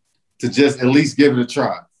to just at least give it a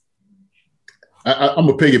try. I'm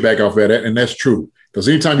gonna piggyback off of that, and that's true. Because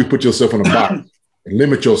anytime you put yourself in a box and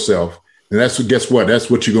limit yourself, and guess what? That's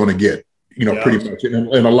what you're going to get. Pretty much,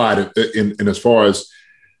 and a lot. In as far as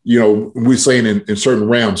we're saying in certain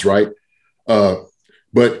realms, right?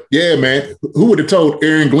 But yeah, man, who would have told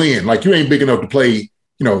Aaron Glenn like you ain't big enough to play,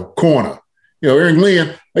 corner? Aaron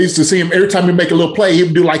Glenn, I used to see him every time he make a little play, he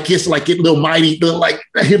would do like this, like get a little mighty, he'd do like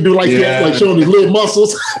that, like showing his little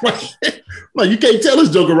muscles. Like you can't tell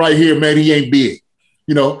this joker right here, man, he ain't big.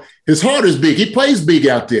 His heart is big. He plays big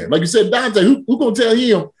out there. Like you said, Dante, who gonna tell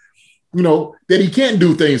him, that he can't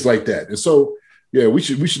do things like that? And so, yeah, we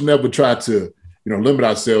should never try to, limit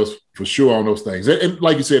ourselves for sure on those things. And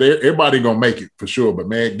like you said, everybody gonna make it for sure. But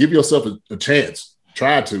man, give yourself a chance.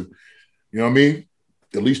 Try to, you know what I mean?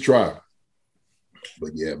 At least try.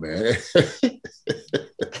 But yeah, man.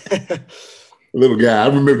 Little guy. I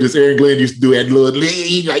remember this Aaron Glenn used to do that little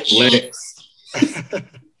league, like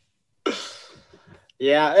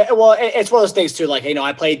Yeah, well, it's one of those things too. Like,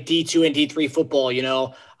 I played D2 and D3 football.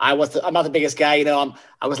 I'm not the biggest guy.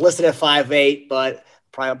 I was listed at 5'8", but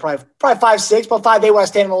probably 5'6", but 5'8" when I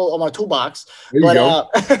stand on my toolbox. But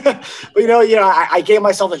I gave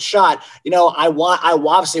myself a shot. I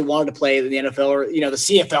obviously wanted to play in the NFL or the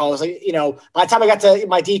CFL. I was like, by the time I got to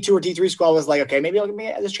my D2 or D3 squad, I was like, okay, maybe I'll give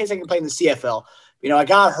me this chance I can play in the CFL. I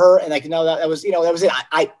got hurt, and that was it.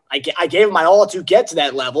 I gave it my all to get to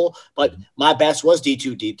that level, but my best was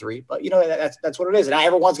D2, D3. But that's what it is, and not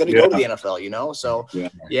everyone's going to go to the NFL. So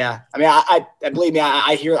yeah. I mean, I believe me,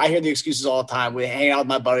 I hear the excuses all the time. We hang out with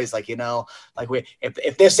my buddies, like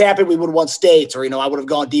if this happened, we would have won states, or I would have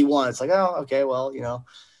gone D1. It's like, oh, okay, well,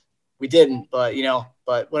 we didn't, but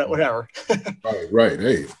whatever. Right.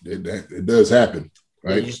 Hey, it does happen,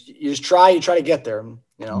 right? You just try to get there,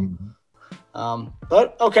 Mm-hmm.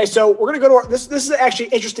 But okay, so we're gonna go to this. This is actually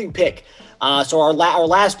an interesting pick. So our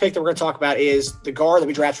last pick that we're gonna talk about is the guard that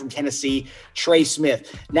we drafted from Tennessee, Trey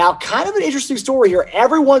Smith. Now, kind of an interesting story here.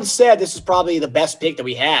 Everyone said this is probably the best pick that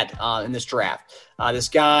we had in this draft. This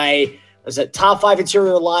guy was a top 5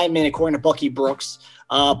 interior lineman according to Bucky Brooks,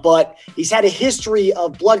 but he's had a history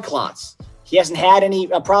of blood clots. He hasn't had any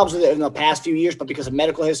problems with it in the past few years, but because of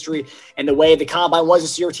medical history and the way the combine was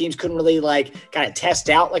this year, teams couldn't really kind of test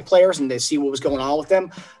out players and to see what was going on with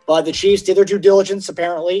them. But the Chiefs did their due diligence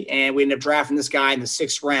apparently, and we ended up drafting this guy in the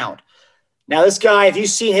 6th round. Now, this guy, if you've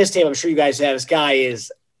seen his tape, I'm sure you guys have. This guy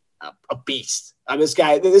is a beast. This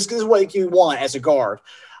is what you want as a guard.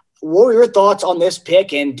 What were your thoughts on this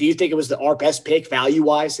pick, and do you think it was our best pick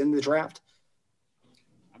value-wise in the draft?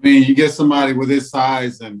 I mean, you get somebody with his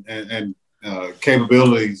size and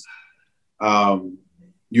capabilities,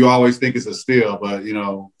 you always think it's a steal, but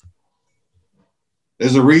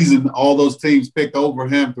there's a reason all those teams picked over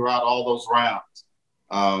him throughout all those rounds.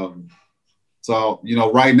 So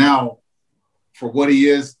right now, for what he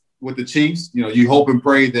is with the Chiefs, you hope and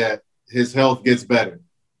pray that his health gets better.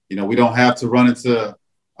 We don't have to run into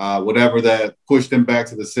whatever that pushed him back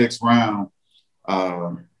to the 6th round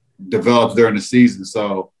develops during the season.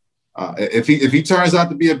 So if he turns out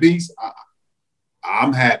to be a beast,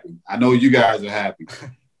 I'm happy. I know you guys are happy.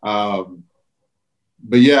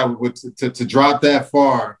 But yeah, to drop that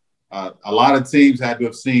far, a lot of teams had to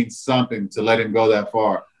have seen something to let him go that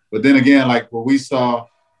far. But then again, what we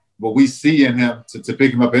see in him to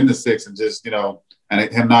pick him up in the 6th and just,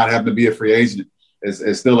 and him not having to be a free agent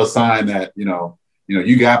is still a sign that,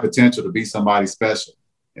 you got potential to be somebody special,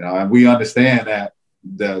 and we understand that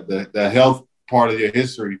the health part of your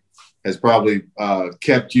history has probably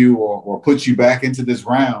kept you or put you back into this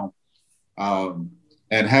round.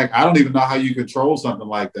 And heck, I don't even know how you control something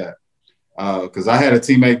like that. Because I had a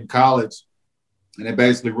teammate in college and it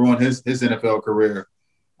basically ruined his NFL career,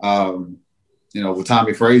 with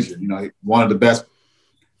Tommy Frazier. One of the best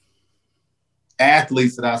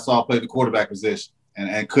athletes that I saw play the quarterback position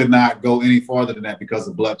and could not go any farther than that because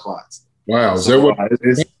of blood clots. Wow. Is that what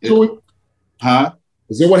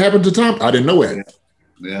Is that what happened to Tom? I didn't know that.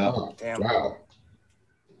 Yeah. Oh, wow.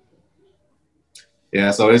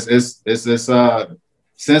 Yeah, so it's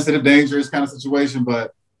sensitive, dangerous kind of situation,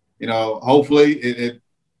 but hopefully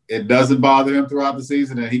it doesn't bother him throughout the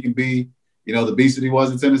season, and he can be, the beast that he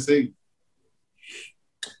was in Tennessee.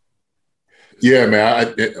 Yeah,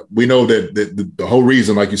 man. We know that the whole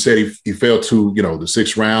reason, like you said, he fell to the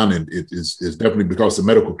 6th round, and it is definitely because of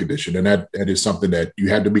medical condition, and that is something that you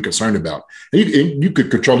had to be concerned about. And you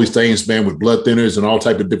could control these things, man, with blood thinners and all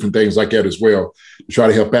type of different things like that as well to try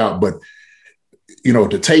to help out. But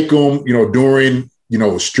to take them, during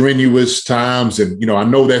strenuous times, and I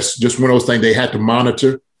know that's just one of those things they had to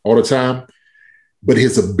monitor all the time. But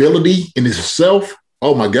his ability in himself,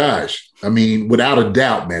 oh my gosh! I mean, without a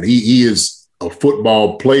doubt, man, he is a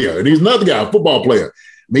football player, and he's another guy, a football player.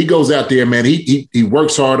 I mean, he goes out there, man. He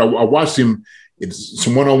works hard. I watched him in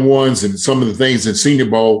some one-on-ones and some of the things in Senior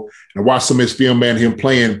Bowl, and I watched some of his film, man, him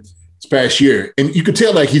playing this past year, and you could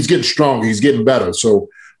tell he's getting stronger, he's getting better. So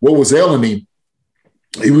what was ailing him?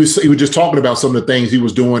 He was just talking about some of the things he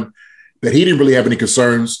was doing that he didn't really have any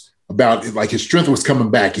concerns about. Like his strength was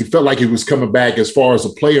coming back. He felt like he was coming back as far as a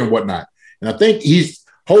player and whatnot. And I think he's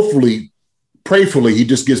hopefully, prayerfully, he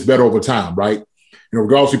just gets better over time, right?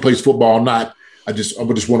 Regardless if he plays football or not, I just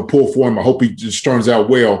want to pull for him. I hope he just turns out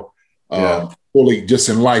well, fully just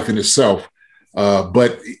in life in itself.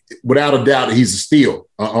 But without a doubt, he's a steal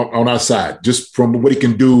on our side, just from what he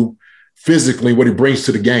can do physically, what he brings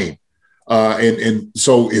to the game. And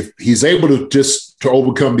so if he's able to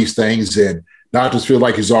overcome these things and doctors feel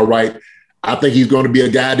like he's all right, I think he's going to be a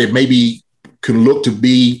guy that maybe can look to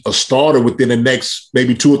be a starter within the next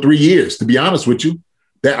maybe 2 or 3 years, to be honest with you.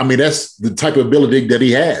 That's the type of ability that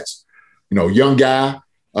he has. Young guy.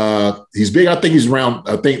 He's big. I think he's around,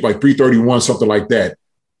 like 331, something like that.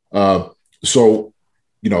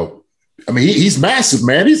 He's massive,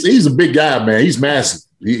 man. He's a big guy, man. He's massive.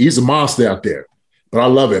 He's a monster out there. But I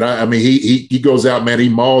love it. He goes out, man. He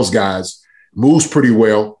mauls guys, moves pretty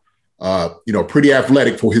well, pretty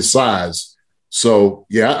athletic for his size. So,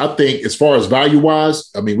 yeah, I think as far as value-wise,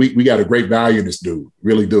 we got a great value in this dude,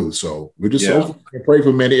 really do. So we just pray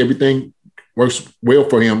for him, man. Everything works well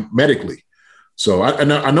for him medically. So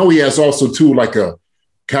I know he has also, too, like a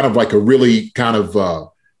kind of like a really kind of,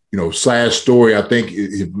 sad story. I think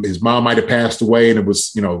his mom might have passed away, and it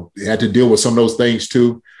was, he had to deal with some of those things,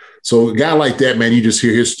 too. So a guy like that, man, you just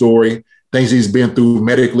hear his story, things he's been through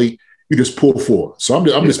medically, you just pull for. So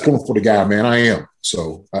I'm just pulling for the guy, man. I am.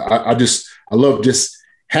 So I love just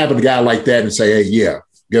having a guy like that and say, hey, yeah,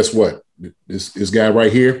 guess what? This guy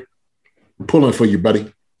right here, pulling for you,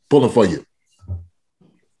 buddy, pulling for you.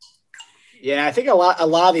 Yeah, I think a lot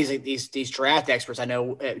of these draft experts. I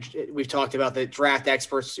know we've talked about the draft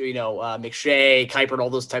experts. McShay, Kuiper, and all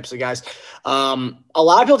those types of guys. A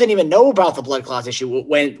lot of people didn't even know about the blood clots issue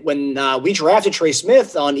when we drafted Trey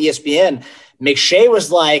Smith on ESPN. McShay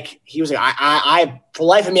was like, I for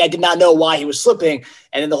life of me, I did not know why he was slipping.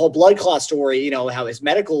 And then the whole blood clot story, how his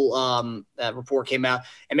medical report came out,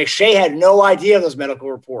 and McShay had no idea of those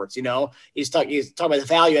medical reports. He's talking about the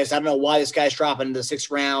value. I don't know why this guy's dropping in the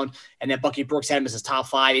 6th round, and then Bucky Brooks had him as his top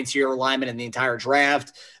 5 interior lineman in the entire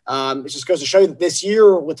draft. It just goes to show you that this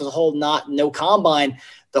year with the whole no combine,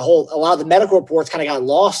 a lot of the medical reports kind of got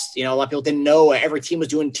lost. A lot of people didn't know every team was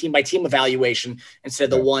doing team by team evaluation instead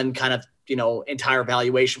of the one kind of entire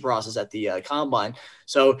evaluation process at the combine.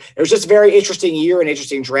 So it was just a very interesting year and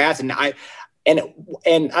interesting draft. And I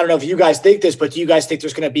don't know if you guys think this, but do you guys think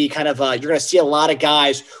there's going to be kind of you're going to see a lot of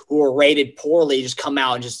guys who are rated poorly just come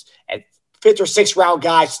out and just at 5th or 6th round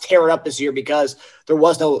guys tear it up this year because there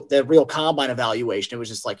was the real combine evaluation. It was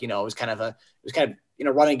just like, it was kind of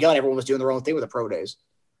run and gun. Everyone was doing their own thing with the pro days.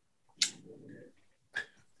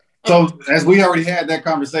 So as we already had that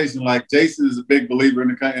conversation, like Jason is a big believer in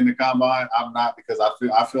the combine. I'm not, because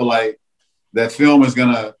I feel like that film is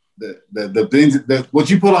gonna the things that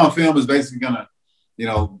what you put on film is basically gonna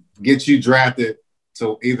get you drafted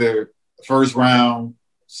to either 1st round,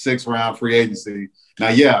 6th round free agency. Now,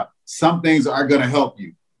 yeah, some things are gonna help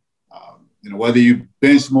you. Whether you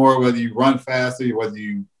bench more, whether you run faster, whether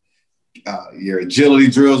you your agility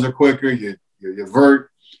drills are quicker, your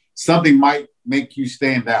vert, something might make you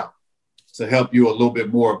stand out to help you a little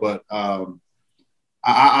bit more. But I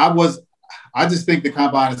just think the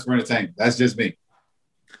combine is for entertainment. That's just me.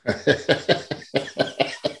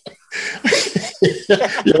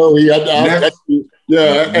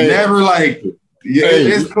 Never liked it. Yeah,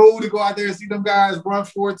 it's cool to go out there and see them guys run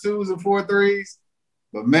 4.2s and 4.3s.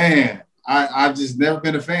 But man, I've just never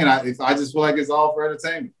been a fan. I just feel like it's all for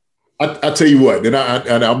entertainment. I tell you what, and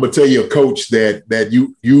I'm gonna tell you a coach that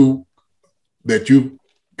you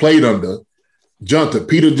played under,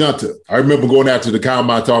 Peter Junta. I remember going out to the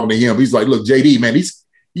combine talking to him. He's like, look, JD, man, these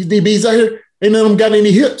DBs out here, ain't none of them got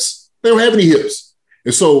any hips. They don't have any hips.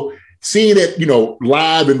 And so seeing it,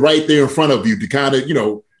 live and right there in front of you to kind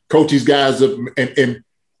of, coach these guys up. And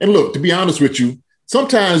look, to be honest with you,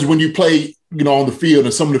 sometimes when you play, on the field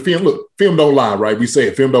and some of the film don't lie, right? We say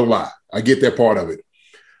it, film don't lie. I get that part of it.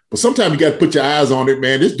 But sometimes you got to put your eyes on it,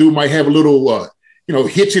 man. This dude might have a little,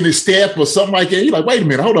 hitch in his step or something like that. You're like, wait a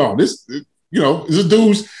minute, hold on. Is this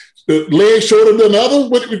dude's leg shorter than the other?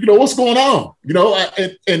 What's going on?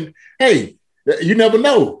 And hey, you never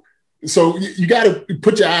know. So you got to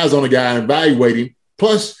put your eyes on a guy and evaluate him.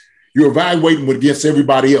 Plus, you're evaluating against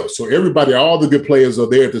everybody else. So all the good players are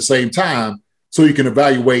there at the same time, so you can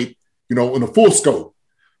evaluate, in a full scope.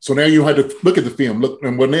 So now you don't have to look at the film.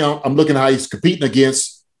 Now I'm looking at how he's competing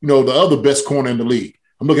against, the other best corner in the league.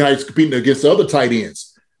 I'm looking at how he's competing against the other tight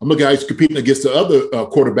ends. I'm looking at how he's competing against the other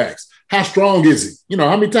quarterbacks. How strong is he?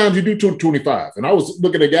 How many times you do 225? And I was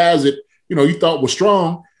looking at guys that, you thought were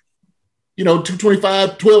strong,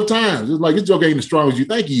 225, 12 times. It's like, this joke ain't as strong as you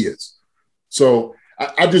think he is. So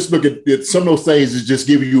I just look at it. Some of those things is just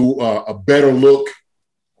giving you a better look,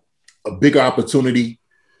 a bigger opportunity.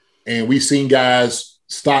 And we've seen guys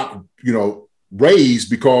stop, raise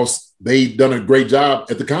because they've done a great job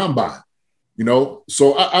at the combine.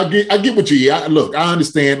 So I get what you. I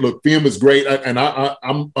understand. Look, film is great, and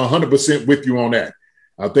I'm 100% with you on that.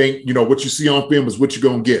 I think what you see on film is what you're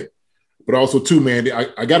gonna get. But also, too, man,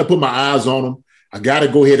 I got to put my eyes on them. I got to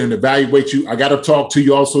go ahead and evaluate you. I got to talk to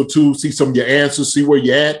you also, too. See some of your answers. See where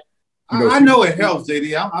you're at. I know it helps,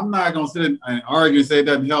 JD. I'm not gonna sit and argue and say it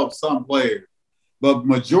doesn't help some players, but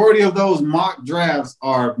majority of those mock drafts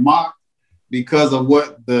are mocked because of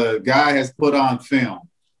what the guy has put on film.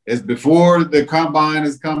 It's before the combine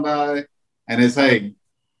has come by, and it's, hey,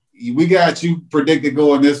 we got you predicted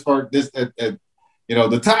going this far. The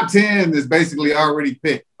top 10 is basically already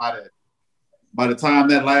picked by the time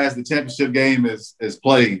the championship game is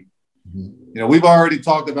played. Mm-hmm. We've already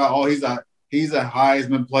talked about, he's a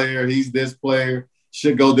Heisman player. He's this player,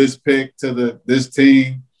 should go this pick to this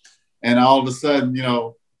team, and all of a sudden,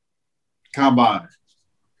 combine.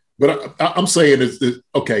 But I'm saying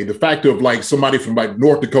okay, the fact of like somebody from like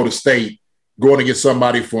North Dakota State going against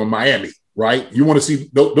somebody from Miami, right? You want to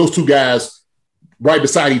see those two guys right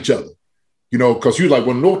beside each other, because you're like,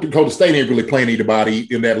 well, North Dakota State ain't really playing anybody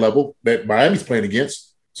in that level that Miami's playing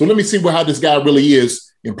against. So let me see how this guy really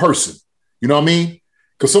is in person. You know what I mean?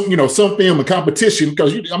 because some film and competition,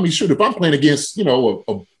 because shoot, if I'm playing against,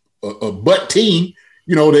 a butt team,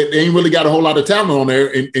 that they ain't really got a whole lot of talent on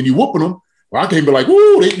there and you whooping them, well, I can't be like,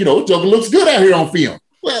 ooh, Joker looks good out here on film.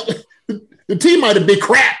 Well, the team might have been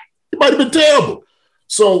crap. It might have been terrible.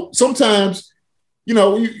 So sometimes, you're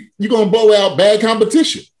going to blow out bad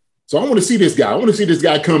competition. So I want to see this guy. I want to see this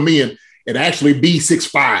guy come in and actually be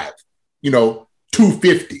 6'5",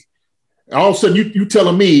 250. All of a sudden, you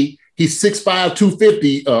telling me he's 6'5",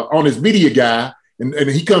 250 on his media guy, and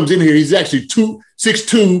he comes in here, he's actually 6'2",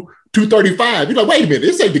 235. You're like, wait a minute,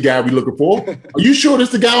 this ain't the guy we're looking for. Are you sure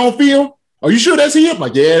that's the guy on film? Are you sure that's him?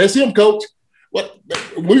 Like, yeah, that's him, coach. What?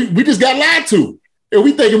 We just got lied to. And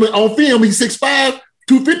we think on film he's 6'5",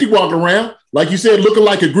 250 walking around, like you said, looking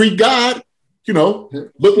like a Greek god.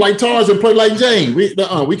 Look like Tarzan, play like Jane. We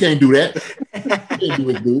can't do that. We can't do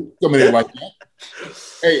it, dude. Come in there like that.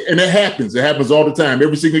 Hey, and it happens. It happens all the time,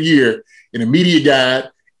 every single year in the media guide.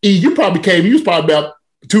 You was probably about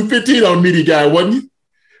 215 on the media guide, wasn't you?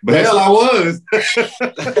 But hell, I was.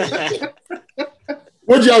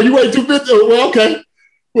 What y'all? You weigh 250? Well, okay.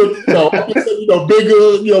 But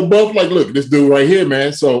bigger, buff. Like, look, this dude right here,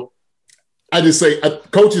 man. So I just say,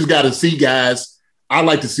 coaches got to see guys. I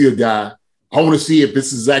like to see a guy. I want to see if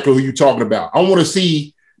this is exactly who you're talking about. I want to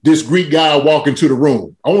see this Greek guy walk into the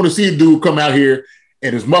room. I want to see a dude come out here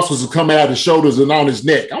and his muscles will come out of his shoulders and on his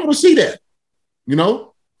neck. I want to see that.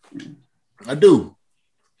 I do.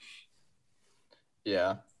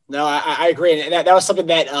 Yeah. No, I agree. And that was something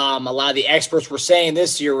that a lot of the experts were saying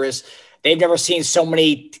this year is they've never seen so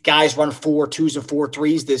many guys run 4.2s and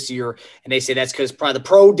 4.3s this year. And they say that's because probably the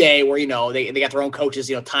pro day where, they got their own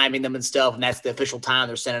coaches, timing them and stuff. And that's the official time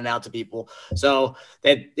they're sending out to people. So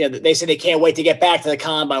they say they can't wait to get back to the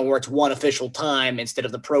combine where it's one official time instead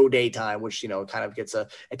of the pro day time, which, kind of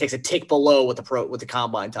it takes a tick below what the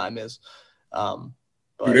combine time is.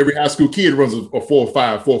 Dude, every high school kid runs a 4.5,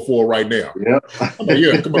 4.4 right now. Yeah.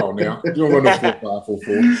 Come on now. You don't run no 4.5,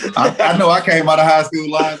 4.4. I know I came out of high school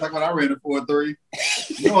lines like when I ran a 4.3.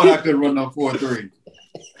 I couldn't run no 4.3.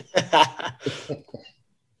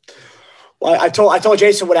 Well, I told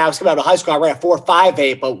Jason when I was coming out of high school, I ran a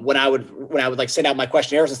 4.58, but when I would like send out my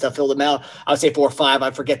questionnaires and stuff, fill them out, I would say 4.5.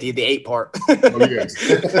 I'd forget the 8 part. Oh, yes.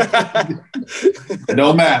 It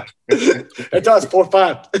don't matter. It does,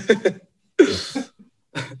 4.5.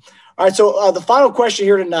 All right, so the final question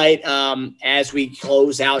here tonight, as we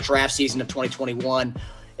close out draft season of 2021,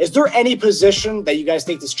 is there any position that you guys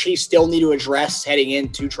think this Chiefs still need to address heading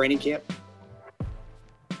into training camp?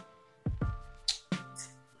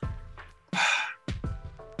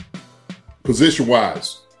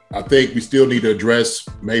 Position-wise, I think we still need to address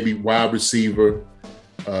maybe wide receiver,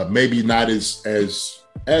 maybe not as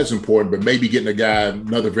important, but maybe getting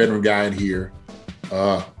another veteran guy in here.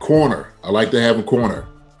 Corner. I like to have a corner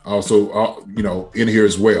also, in here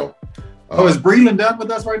as well. Is Breeland done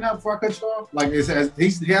with us right now before I cut you off? Like he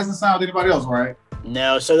hasn't signed anybody else, right?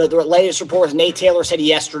 No. So the latest report, Nate Taylor said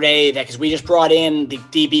yesterday that because we just brought in the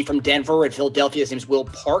DB from Denver at Philadelphia, his name is Will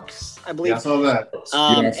Parks, I believe. Yeah, I saw that.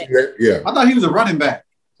 Yeah. I thought he was a running back.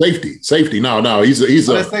 Safety. No. He's a.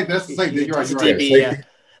 That's the safety. You're right. DB, yeah.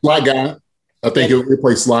 Slot guy. I think he'll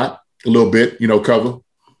play slot a little bit. Cover.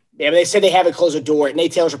 Yeah, but they said they haven't closed the door.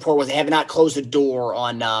 Nate Taylor's report was they have not closed the door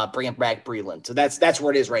on bringing back Breeland. So that's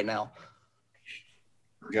where it is right now.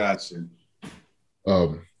 Gotcha.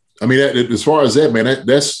 As far as that, man,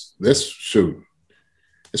 that's shoot.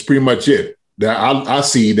 That's pretty much it. I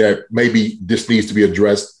see that maybe this needs to be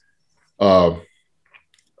addressed. I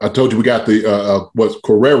told you we got the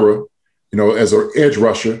Carrera, as an edge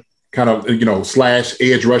rusher, kind of slash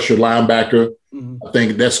edge rusher linebacker. Mm-hmm. I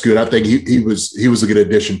think that's good. I think he was a good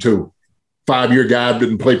addition too. 5-year guy,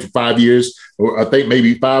 didn't play for 5 years, or I think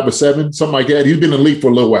maybe 5 or 7, something like that. He's been in the league for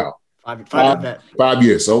a little while. 5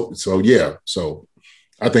 years. So yeah. So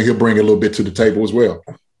I think he'll bring a little bit to the table as well.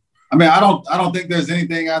 I don't think there's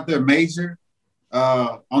anything out there major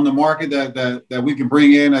on the market that we can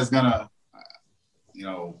bring in that's gonna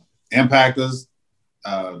impact us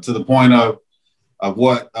to the point of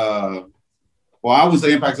what I would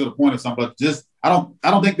say impact to the point of something, but just I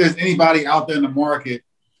don't think there's anybody out there in the market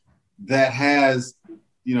that has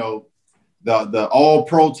the all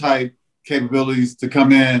pro type capabilities to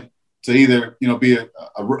come in to either be a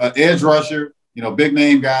edge rusher, big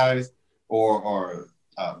name guys or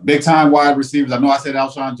big time wide receivers. I know I said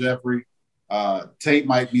Alshon Jeffrey, Tate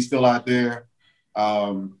might be still out there.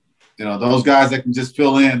 Those guys that can just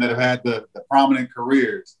fill in that have had the prominent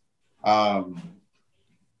careers.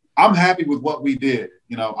 I'm happy with what we did.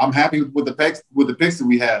 I'm happy with the picks that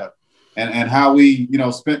we have and how we,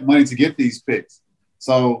 spent money to get these picks.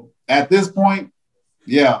 So at this point,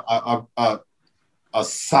 a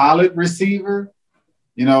solid receiver,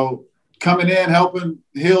 coming in, helping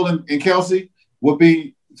Hill and Kelsey would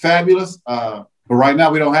be fabulous. But right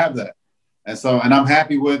now we don't have that. And I'm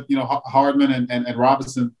happy with, Hardman and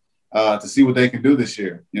Robinson to see what they can do this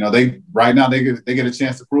year. They get a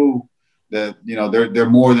chance to prove that, they're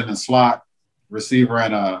more than a slot receiver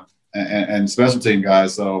and special team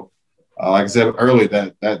guys. So like I said earlier,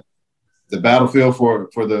 that the battlefield for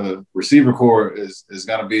the receiver core is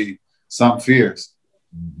going to be something fierce.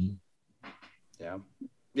 Mm-hmm. Yeah.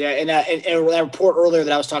 Yeah, and that report earlier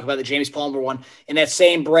that I was talking about, the James Palmer one, in that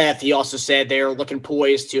same breath, he also said they're looking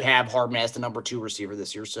poised to have Hardman as the number 2 receiver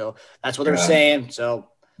this year. So that's what they're saying. So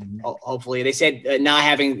hopefully, they said not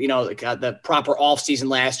having, the proper offseason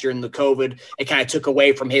last year and the COVID, it kind of took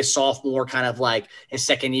away from his sophomore kind of like his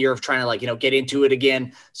second year of trying to get into it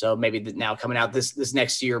again. So maybe now coming out this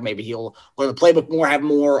next year, maybe he'll learn the playbook more, have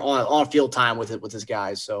more on field time with his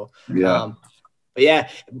guys. So, but yeah,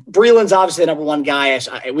 Breeland's obviously the number 1 guy.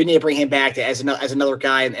 We need to bring him back as another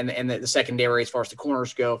guy in the secondary as far as the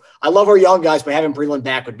corners go. I love our young guys, but having Breeland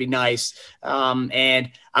back would be nice.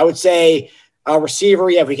 And I would say a receiver,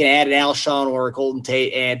 if we can add an Alshon or a Golden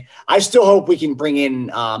Tate. And I still hope we can bring in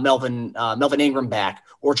Melvin Ingram back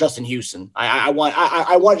or Justin Houston. I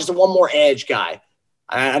want just one more edge guy.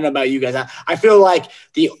 I don't know about you guys. I feel like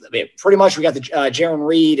pretty much we got the Jaron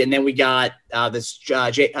Reed, and then we got this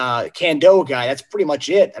Kando guy. That's pretty much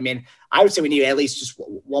it. I mean, I would say we need at least just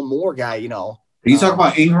one more guy. Are you talking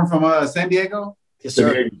about Ingram from San Diego? Yes,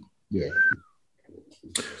 sir. Yeah.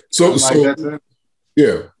 So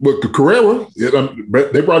yeah, but Carrera,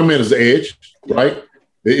 they brought him in as the edge, right?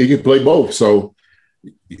 He can play both. So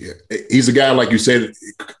he's a guy, like you said,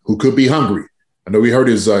 who could be hungry. I know he hurt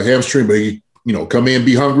his hamstring, but he, come in,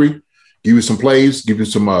 be hungry, give you some plays, give you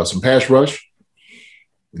some pass rush,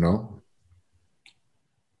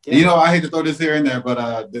 Yeah. I hate to throw this here and there,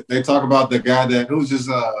 but they talk about the guy that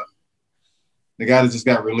just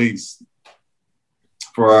got released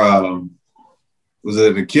for was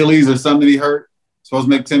it Achilles or something he hurt? Supposed to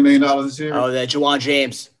make $10 million this year. Oh, that Juwan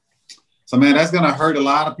James. So man, that's gonna hurt a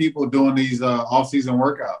lot of people doing these off-season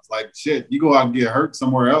workouts. Like shit, you go out and get hurt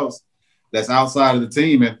somewhere else that's outside of the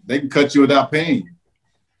team, and they can cut you without paying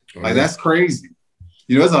you. Like that's crazy.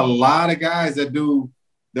 There's a lot of guys that do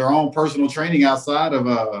their own personal training outside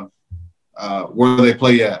of where they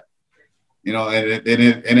play at. And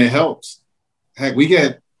it helps. Heck, we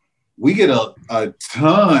get a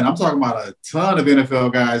ton. I'm talking about a ton of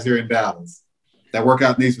NFL guys here in Dallas that work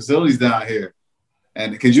out in these facilities down here.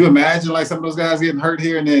 And could you imagine like some of those guys getting hurt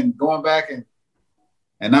here and then going back and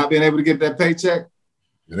not being able to get that paycheck?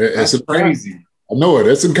 That's crazy. I know it.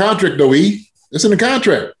 That's in contract though, E. It's in the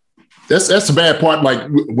contract. That's the bad part. Like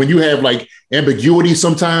when you have like ambiguity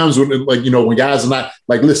sometimes, when when guys are not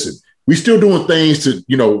like, listen, we still doing things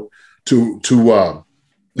to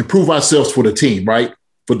improve ourselves for the team, right?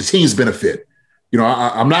 For the team's benefit.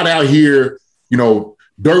 I'm not out here,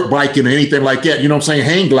 dirt biking or anything like that. You know what I'm saying?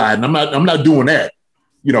 Hang gliding. I'm not doing that.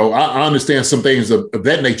 I understand some things of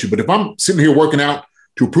that nature, but if I'm sitting here working out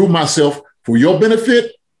to improve myself for your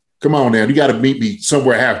benefit, come on now. You got to meet me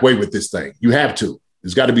somewhere halfway with this thing. You have to.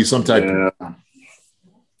 There's got to be some type of.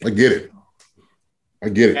 I get it.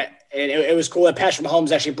 And it was cool that Patrick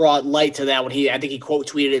Mahomes actually brought light to that when I think he quote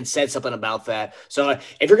tweeted and said something about that. So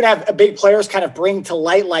if you're going to have big players kind of bring to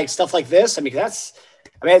light like stuff like this,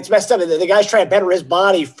 it's messed up. The guy's trying to better his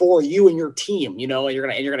body for you and your team, and you're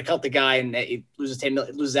gonna cut the guy and he loses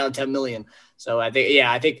out on $10 million. So I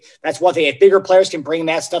think that's one thing. If bigger players can bring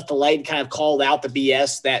that stuff to light and kind of call out the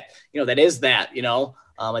BS that that is that.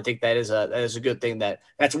 I think that is a good thing.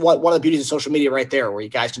 That's one of the beauties of social media right there, where you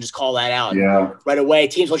guys can just call that out right away.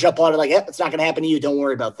 Teams will jump on it like, it's not going to happen to you. Don't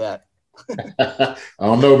worry about that. I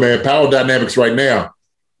don't know, man. Power dynamics right now.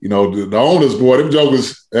 The owners, boy, them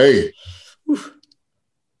jokers. Hey.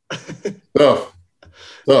 Tough.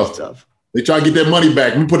 They try to get their money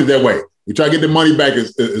back. Let me put it that way. They try to get their money back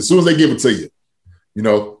as soon as they give it to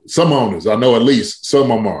you. Some owners, I know at least some of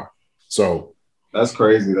them are. So that's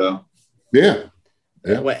crazy, though. Yeah.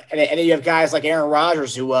 And then you have guys like Aaron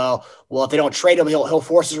Rodgers who, if they don't trade him, he'll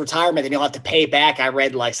force his retirement, then he'll have to pay back. I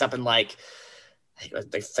read like something like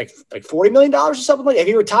 $40 million or something like that. If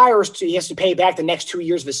he retires, he has to pay back the next 2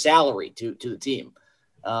 years of his salary to the team.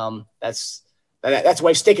 That's why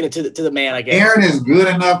he's sticking it to the man, I guess. Aaron is good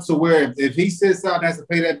enough to where if he sits out and has to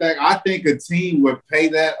pay that back, I think a team would pay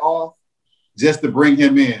that off just to bring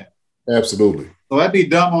him in. Absolutely. So that'd be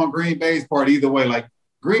dumb on Green Bay's part either way. Like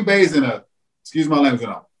Green Bay's in a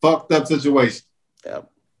fucked up situation. Yep.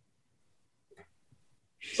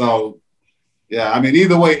 So Yeah, I mean,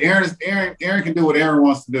 either way, Aaron can do what Aaron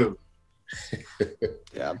wants to do.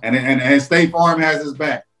 Yeah, and State Farm has his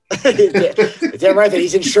back. It's right that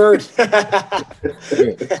he's insured.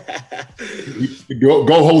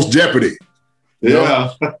 Go host Jeopardy.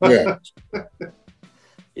 Yeah. Yeah.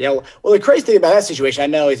 Yeah, well, the crazy thing about that situation, I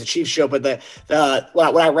know it's a Chiefs show, but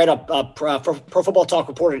when I read up Pro Football Talk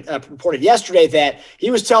reported yesterday that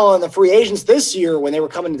he was telling the free agents this year when they were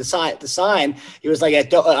coming to sign, he was like,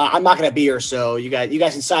 "I'm not going to be here, so you guys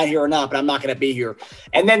can sign here or not, but I'm not going to be here."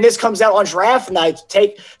 And then this comes out on draft night,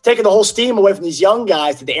 taking the whole steam away from these young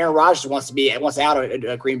guys that the Aaron Rodgers wants out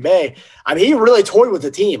of Green Bay. I mean, he really toyed with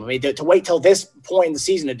the team. I mean, to wait till this point in the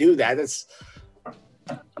season to do that,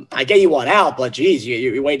 I get you want out, but geez,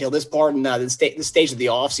 you wait until this part and this stage of the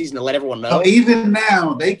offseason to let everyone know. So even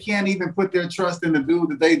now, they can't even put their trust in the dude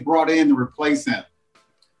that they brought in to replace him.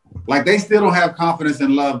 Like, they still don't have confidence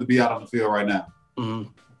and love to be out on the field right now. Mm-hmm.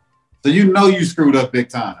 So you screwed up big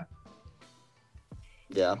time.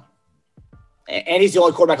 Yeah. And he's the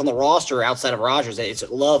only quarterback on the roster outside of Rodgers. It's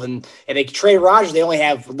Love, and they trade Rodgers, they only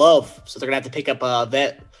have Love, so they're going to have to pick up a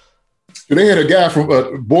vet. They had a guy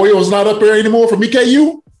from Boyle's not up there anymore from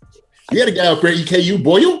EKU. He had a guy up there, EKU,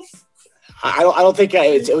 Boyle. I don't think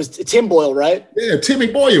it was Tim Boyle, right? Yeah, Timmy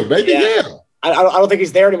Boyle, baby. Yeah. I don't think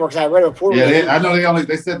he's there anymore because I read a report. Yeah, I know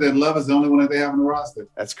they said that Love is the only one that they have on the roster.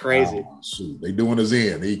 That's crazy. Oh, shoot, they doing us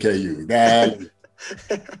in EKU. Yeah.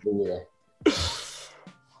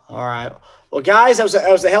 All right. Well, guys, that was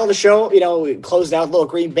a hell of a show. You know, we closed out a little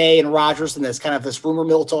Green Bay and Rodgers and this rumor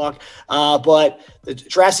mill talk. But the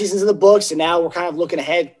draft season's in the books, and now we're kind of looking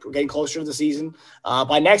ahead. We're getting closer to the season.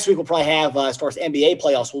 By next week, we'll probably have, as far as NBA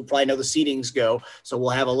playoffs, we'll probably know the seedings go. So we'll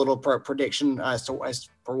have a little prediction as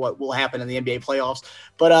for what will happen in the NBA playoffs.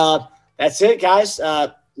 But that's it, guys.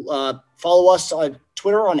 Follow us on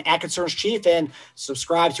Twitter on @ConcernsChief and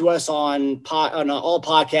subscribe to us on all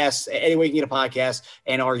podcasts, anywhere you can get a podcast,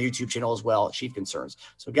 and our YouTube channel as well, Chief Concerns.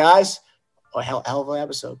 So, guys, a hell of an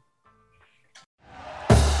episode.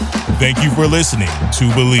 Thank you for listening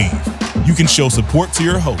to Believe. You can show support to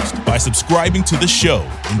your host by subscribing to the show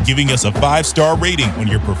and giving us a 5-star rating on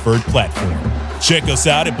your preferred platform. Check us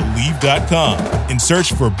out at Believe.com and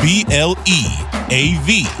search for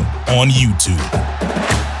BLEAV on YouTube.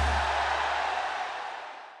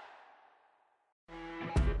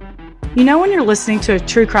 You know when you're listening to a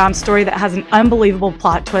true crime story that has an unbelievable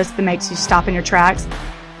plot twist that makes you stop in your tracks?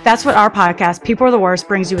 That's what our podcast, People Are the Worst,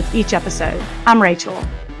 brings you with each episode. I'm Rachel.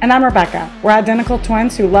 And I'm Rebecca. We're identical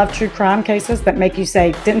twins who love true crime cases that make you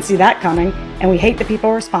say, didn't see that coming, and we hate the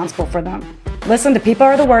people responsible for them. Listen to People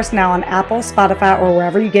Are the Worst now on Apple, Spotify, or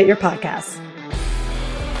wherever you get your podcasts.